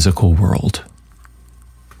in the physical world.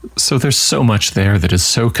 So there's so much there that is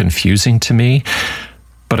so confusing to me,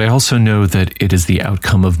 but I also know that it is the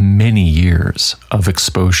outcome of many years of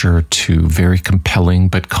exposure to very compelling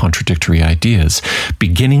but contradictory ideas,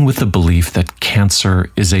 beginning with the belief that cancer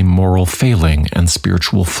is a moral failing and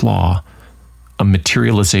spiritual flaw, a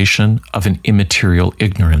materialization of an immaterial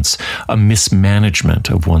ignorance, a mismanagement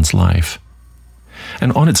of one's life.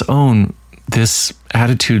 And on its own, this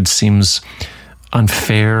attitude seems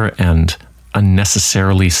unfair and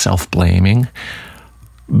unnecessarily self-blaming,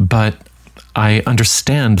 but I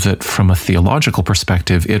understand that from a theological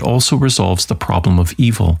perspective, it also resolves the problem of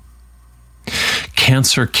evil.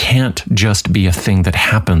 Cancer can't just be a thing that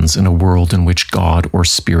happens in a world in which God or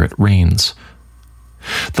Spirit reigns.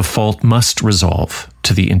 The fault must resolve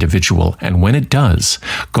to the individual, and when it does,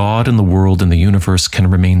 God and the world and the universe can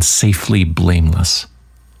remain safely blameless.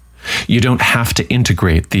 You don't have to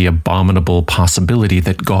integrate the abominable possibility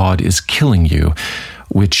that God is killing you,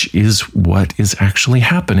 which is what is actually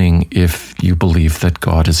happening if you believe that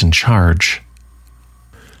God is in charge.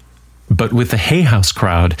 But with the Hay House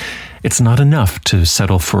crowd, it's not enough to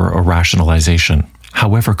settle for a rationalization,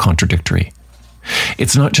 however contradictory.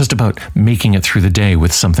 It's not just about making it through the day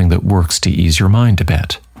with something that works to ease your mind a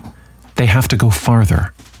bit. They have to go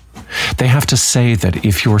farther. They have to say that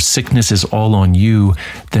if your sickness is all on you,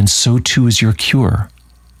 then so too is your cure.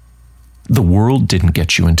 The world didn't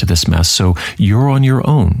get you into this mess, so you're on your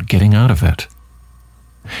own getting out of it.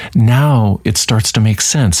 Now it starts to make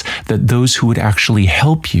sense that those who would actually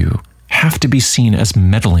help you have to be seen as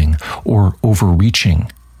meddling or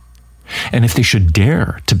overreaching. And if they should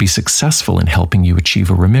dare to be successful in helping you achieve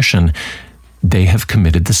a remission, they have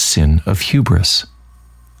committed the sin of hubris.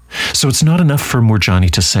 So it's not enough for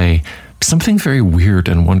Moorjani to say, something very weird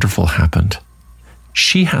and wonderful happened.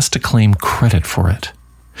 She has to claim credit for it,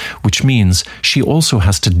 which means she also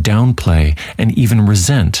has to downplay and even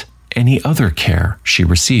resent any other care she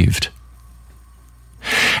received.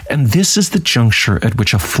 And this is the juncture at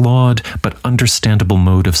which a flawed but understandable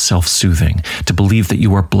mode of self-soothing, to believe that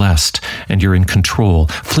you are blessed and you're in control,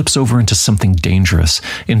 flips over into something dangerous,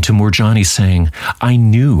 into Moorjani saying, I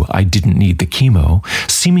knew I didn't need the chemo,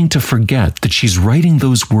 seeming to forget that she's writing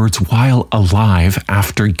those words while alive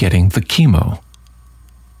after getting the chemo.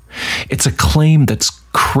 It's a claim that's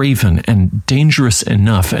craven and dangerous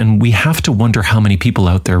enough, and we have to wonder how many people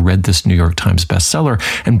out there read this New York Times bestseller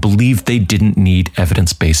and believed they didn't need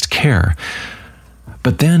evidence-based care.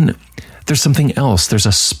 But then there's something else. There's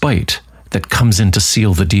a spite that comes in to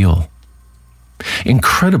seal the deal.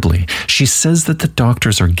 Incredibly, she says that the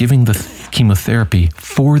doctors are giving the chemotherapy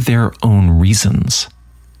for their own reasons,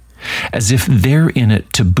 as if they're in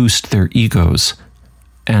it to boost their egos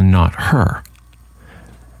and not her.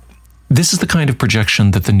 This is the kind of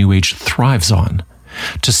projection that the New Age thrives on,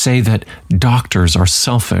 to say that doctors are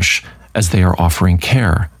selfish as they are offering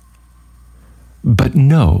care. But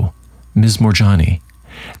no, Ms. Moorjani,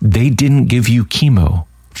 they didn't give you chemo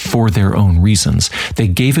for their own reasons. They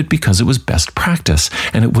gave it because it was best practice,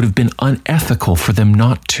 and it would have been unethical for them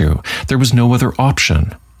not to. There was no other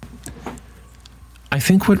option. I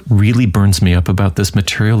think what really burns me up about this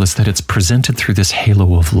material is that it's presented through this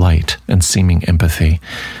halo of light and seeming empathy.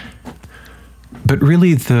 But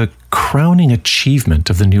really, the crowning achievement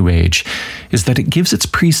of the New Age is that it gives its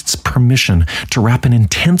priests permission to wrap an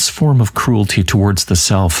intense form of cruelty towards the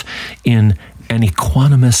self in an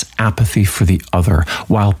equanimous apathy for the other,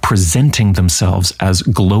 while presenting themselves as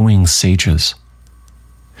glowing sages.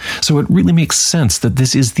 So it really makes sense that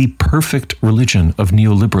this is the perfect religion of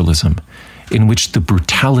neoliberalism, in which the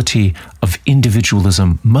brutality of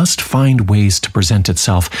individualism must find ways to present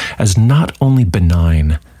itself as not only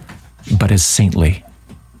benign, but as saintly.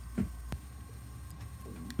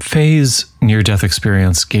 Faye's near-death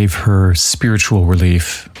experience gave her spiritual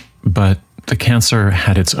relief, but the cancer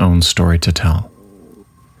had its own story to tell.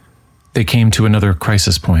 They came to another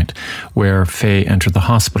crisis point, where Faye entered the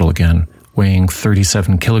hospital again, weighing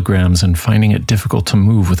 37 kilograms and finding it difficult to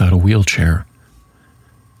move without a wheelchair.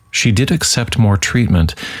 She did accept more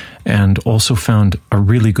treatment, and also found a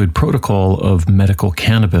really good protocol of medical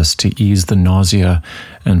cannabis to ease the nausea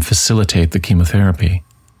and facilitate the chemotherapy.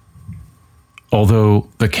 Although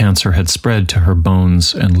the cancer had spread to her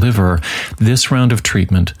bones and liver, this round of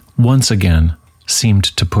treatment once again seemed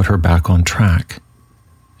to put her back on track.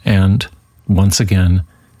 And once again,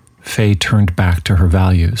 Faye turned back to her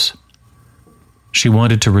values. She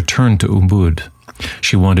wanted to return to Ubud.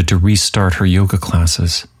 She wanted to restart her yoga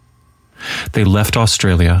classes. They left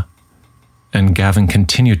Australia, and Gavin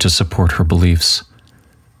continued to support her beliefs,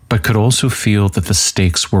 but could also feel that the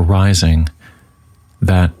stakes were rising,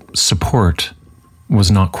 that support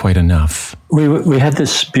was not quite enough. We had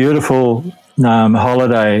this beautiful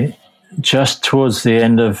holiday just towards the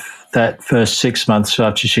end of that first 6 months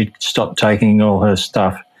after she stopped taking all the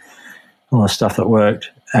stuff that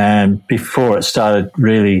worked, and before it started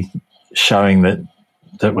really showing that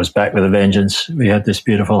that was back with a vengeance. We had this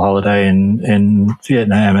beautiful holiday in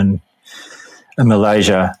Vietnam and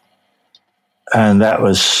Malaysia, and that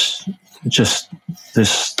was just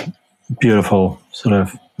this beautiful sort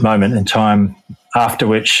of moment in time, after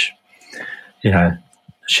which,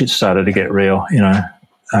 shit started to get real,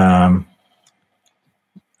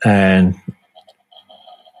 and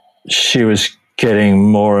she was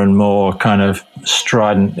getting more and more kind of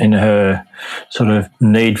strident in her sort of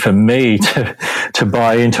need for me to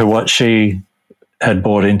buy into what she had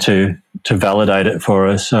bought into, to validate it for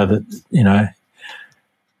her, so that,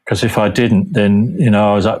 because if I didn't, then,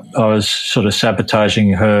 I was sort of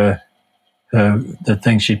sabotaging the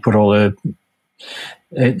thing she'd put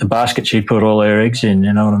the basket she'd put all her eggs in,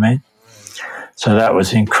 you know what I mean? So that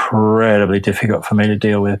was incredibly difficult for me to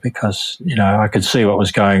deal with, because, I could see what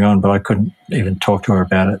was going on, but I couldn't even talk to her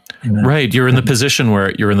about it. Right. You're in the position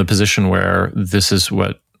where this is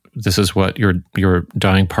what your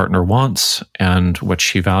dying partner wants and what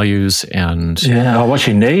she values, and what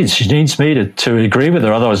she needs. She needs me to agree with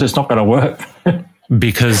her, otherwise it's not going to work.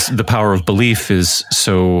 Because the power of belief is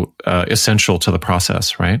so essential to the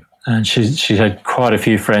process, right? And she had quite a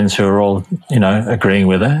few friends who were all, agreeing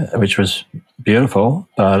with her, which was beautiful,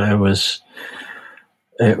 but it was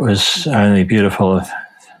only beautiful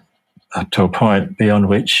up to a point, beyond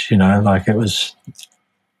which, it was,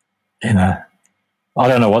 I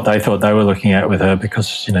don't know what they thought they were looking at with her,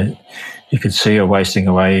 because, you could see her wasting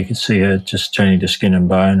away. You could see her just turning to skin and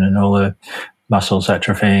bone, and all her muscles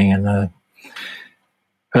atrophying.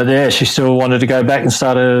 But yeah, she still wanted to go back and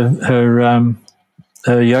start her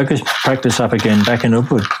yoga practice up again back in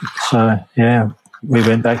Ubud. So yeah, we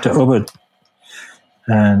went back to Ubud,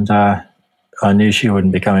 and I knew she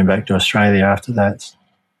wouldn't be coming back to Australia after that.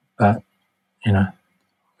 But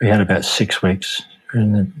we had about 6 weeks. We were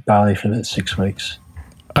in Bali for about 6 weeks.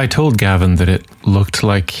 I told Gavin that it looked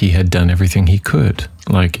like he had done everything he could,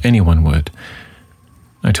 like anyone would.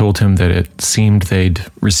 I told him that it seemed they'd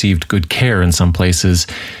received good care in some places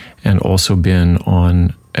and also been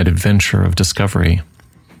on an adventure of discovery.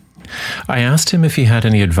 I asked him if he had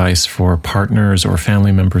any advice for partners or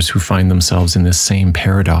family members who find themselves in this same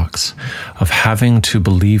paradox of having to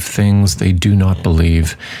believe things they do not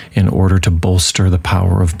believe in order to bolster the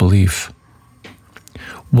power of belief.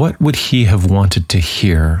 What would he have wanted to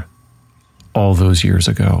hear all those years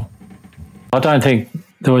ago? I don't think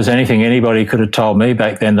there was anything anybody could have told me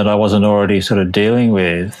back then that I wasn't already sort of dealing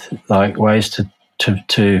with, like ways to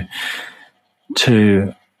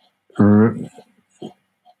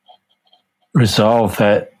resolve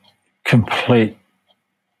that complete,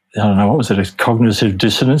 I don't know, what was it, a cognitive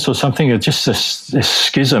dissonance or something? It's just this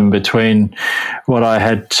schism between what I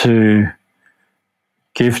had to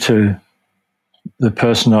give to the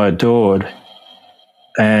person I adored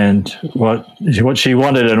and what she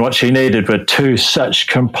wanted and what she needed were two such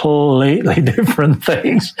completely different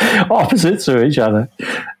things, opposites of each other.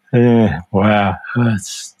 Yeah, wow.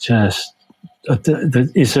 It's just,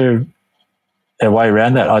 is there a way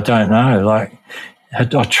around that? I don't know. Like, I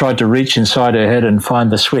tried to reach inside her head and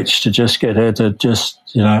find the switch to just get her to just,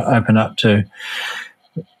 open up to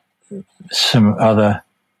some other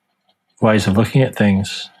ways of looking at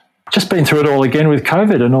things. Just been through it all again with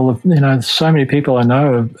COVID, and all of, so many people I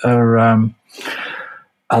know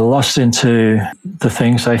are lost into the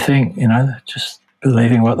things they think, just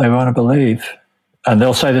believing what they want to believe. And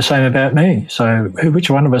they'll say the same about me. So which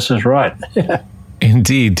one of us is right?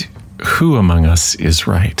 Indeed, who among us is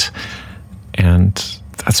right? And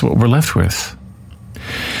that's what we're left with.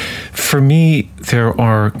 For me, there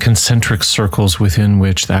are concentric circles within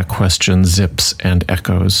which that question zips and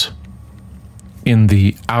echoes. In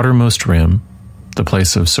the outermost rim, the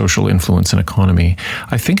place of social influence and economy,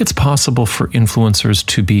 I think it's possible for influencers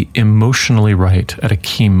to be emotionally right at a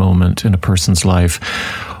key moment in a person's life,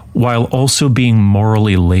 while also being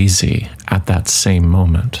morally lazy at that same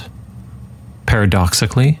moment.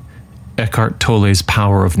 Paradoxically, Eckhart Tolle's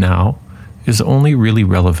power of now is only really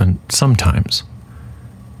relevant sometimes.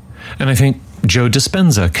 And I think Joe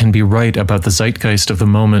Dispenza can be right about the zeitgeist of the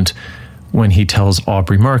moment when he tells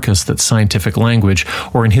Aubrey Marcus that scientific language,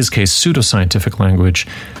 or in his case pseudoscientific language,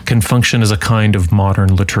 can function as a kind of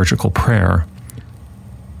modern liturgical prayer.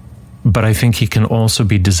 But I think he can also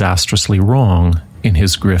be disastrously wrong in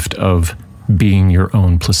his grift of being your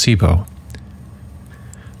own placebo.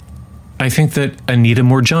 I think that Anita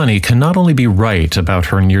Moorjani can not only be right about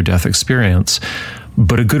her near-death experience,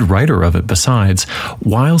 but a good writer of it besides,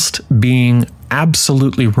 whilst being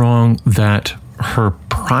absolutely wrong that her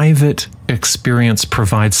private experience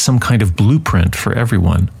provides some kind of blueprint for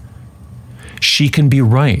everyone. She can be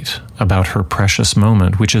right about her precious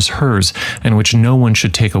moment, which is hers and which no one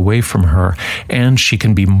should take away from her, and she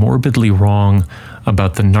can be morbidly wrong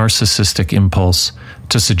about the narcissistic impulse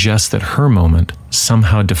to suggest that her moment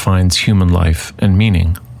somehow defines human life and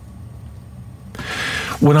meaning.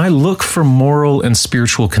 When I look for moral and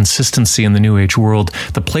spiritual consistency in the New Age world,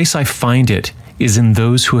 the place I find it is in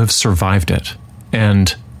those who have survived it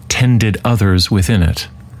and tended others within it.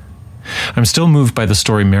 I'm still moved by the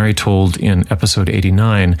story Mary told in episode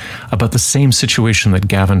 89 about the same situation that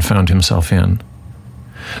Gavin found himself in.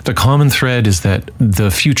 The common thread is that the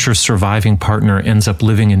future surviving partner ends up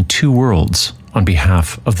living in two worlds on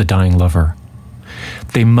behalf of the dying lover.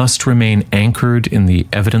 They must remain anchored in the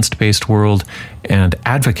evidence-based world and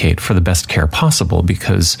advocate for the best care possible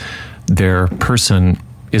because their person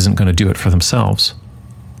isn't going to do it for themselves.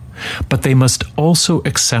 But they must also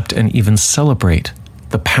accept and even celebrate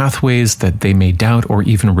the pathways that they may doubt or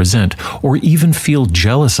even resent, or even feel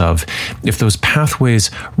jealous of, if those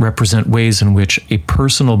pathways represent ways in which a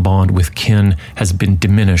personal bond with kin has been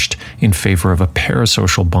diminished in favor of a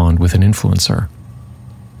parasocial bond with an influencer.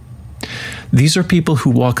 These are people who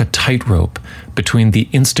walk a tightrope between the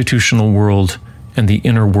institutional world and the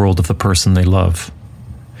inner world of the person they love.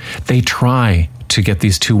 They try to get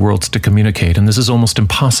these two worlds to communicate, and this is almost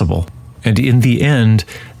impossible. And in the end,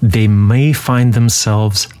 they may find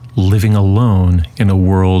themselves living alone in a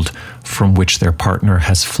world from which their partner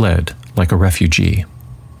has fled, like a refugee.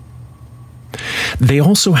 They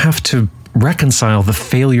also have to reconcile the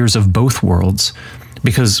failures of both worlds,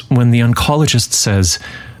 because when the oncologist says,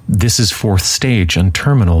 this is fourth stage and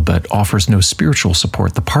terminal, but offers no spiritual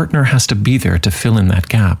support, the partner has to be there to fill in that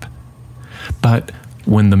gap. But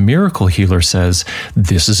when the miracle healer says,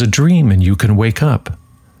 this is a dream and you can wake up,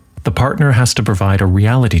 the partner has to provide a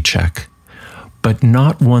reality check, but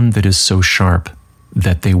not one that is so sharp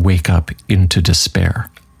that they wake up into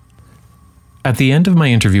despair. At the end of my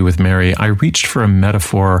interview with Mary, I reached for a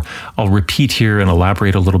metaphor I'll repeat here and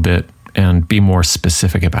elaborate a little bit and be more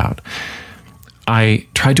specific about. I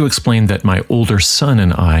tried to explain that my older son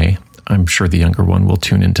and I'm sure the younger one will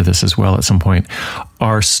tune into this as well at some point,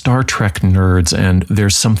 are Star Trek nerds, and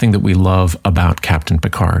there's something that we love about Captain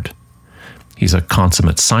Picard. He's a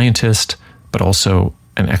consummate scientist, but also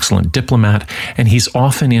an excellent diplomat, and he's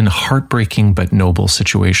often in heartbreaking but noble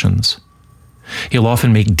situations. He'll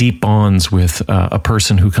often make deep bonds with a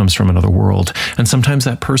person who comes from another world, and sometimes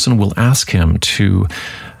that person will ask him to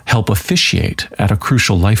help officiate at a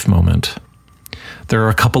crucial life moment. There are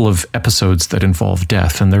a couple of episodes that involve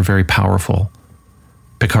death, and they're very powerful.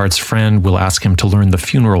 Picard's friend will ask him to learn the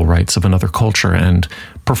funeral rites of another culture and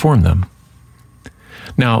perform them.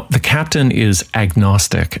 Now, the captain is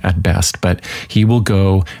agnostic at best, but he will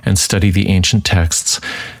go and study the ancient texts.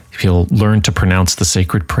 He'll learn to pronounce the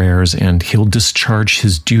sacred prayers, and he'll discharge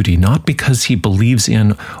his duty, not because he believes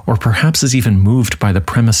in or perhaps is even moved by the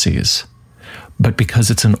premises, but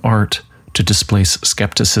because it's an art to displace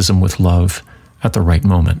skepticism with love at the right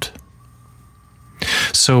moment.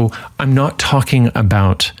 So I'm not talking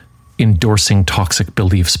about endorsing toxic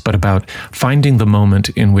beliefs, but about finding the moment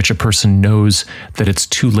in which a person knows that it's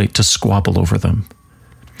too late to squabble over them,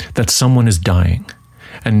 that someone is dying,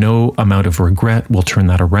 and no amount of regret will turn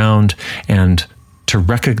that around, and to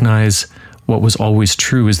recognize what was always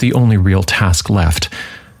true is the only real task left.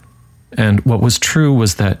 And what was true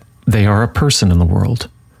was that they are a person in the world.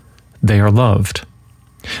 They are loved.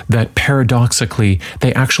 That paradoxically,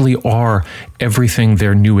 they actually are everything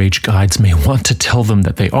their New Age guides may want to tell them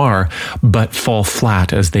that they are, but fall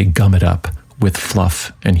flat as they gum it up with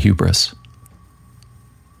fluff and hubris.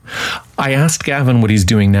 I asked Gavin what he's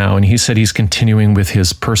doing now, and he said he's continuing with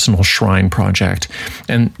his personal shrine project.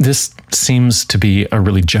 And this seems to be a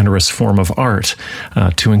really generous form of art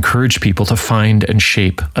to encourage people to find and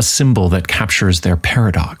shape a symbol that captures their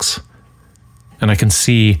paradox. And I can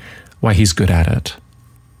see why he's good at it.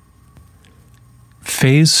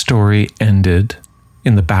 Faye's story ended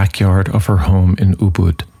in the backyard of her home in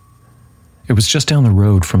Ubud. It was just down the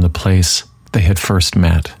road from the place they had first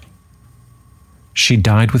met. She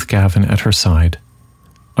died with Gavin at her side,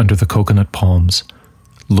 under the coconut palms,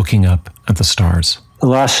 looking up at the stars. The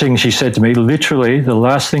last thing she said to me, literally the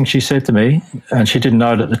last thing she said to me, and she didn't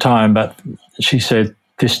know it at the time, but she said,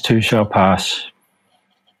 "This too shall pass."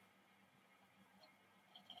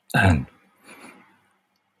 And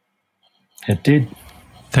it did.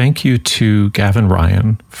 Thank you to Gavin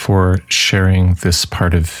Ryan for sharing this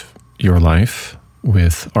part of your life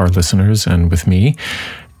with our listeners and with me.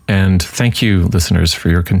 And thank you, listeners, for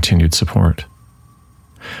your continued support.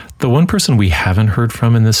 The one person we haven't heard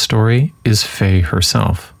from in this story is Faye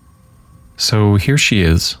herself. So here she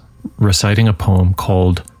is, reciting a poem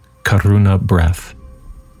called Karuna Breath.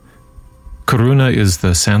 Karuna is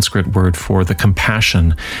the Sanskrit word for the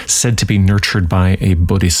compassion said to be nurtured by a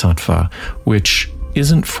bodhisattva, which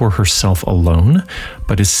isn't for herself alone,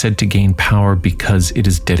 but is said to gain power because it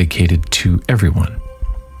is dedicated to everyone.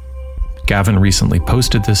 Gavin recently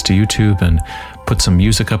posted this to YouTube and put some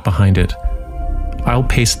music up behind it. I'll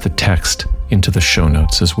paste the text into the show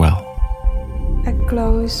notes as well. I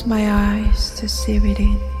close my eyes to see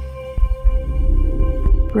within.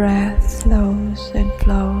 Breath flows and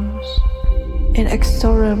flows,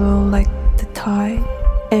 inexorable like the tide,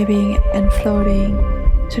 ebbing and floating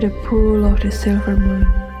to the pool of the silver moon,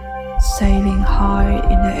 sailing high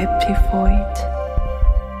in the empty void.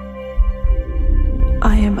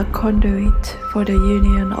 I am a conduit for the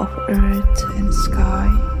union of earth and sky.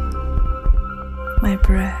 My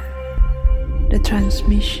breath, the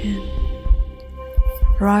transmission,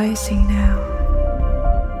 rising now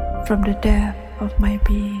from the depth of my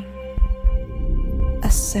being,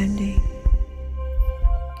 ascending,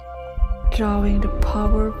 drawing the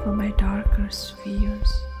power from my darkest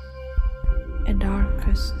fears and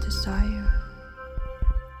darkest desire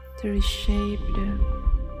to reshape them,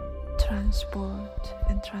 transport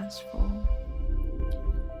and transform,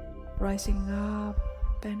 rising up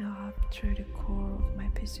and up through the core of my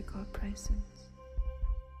physical presence,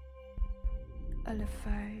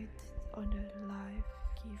 elevate on the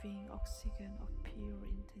life-giving oxygen of pure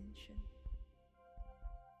intention.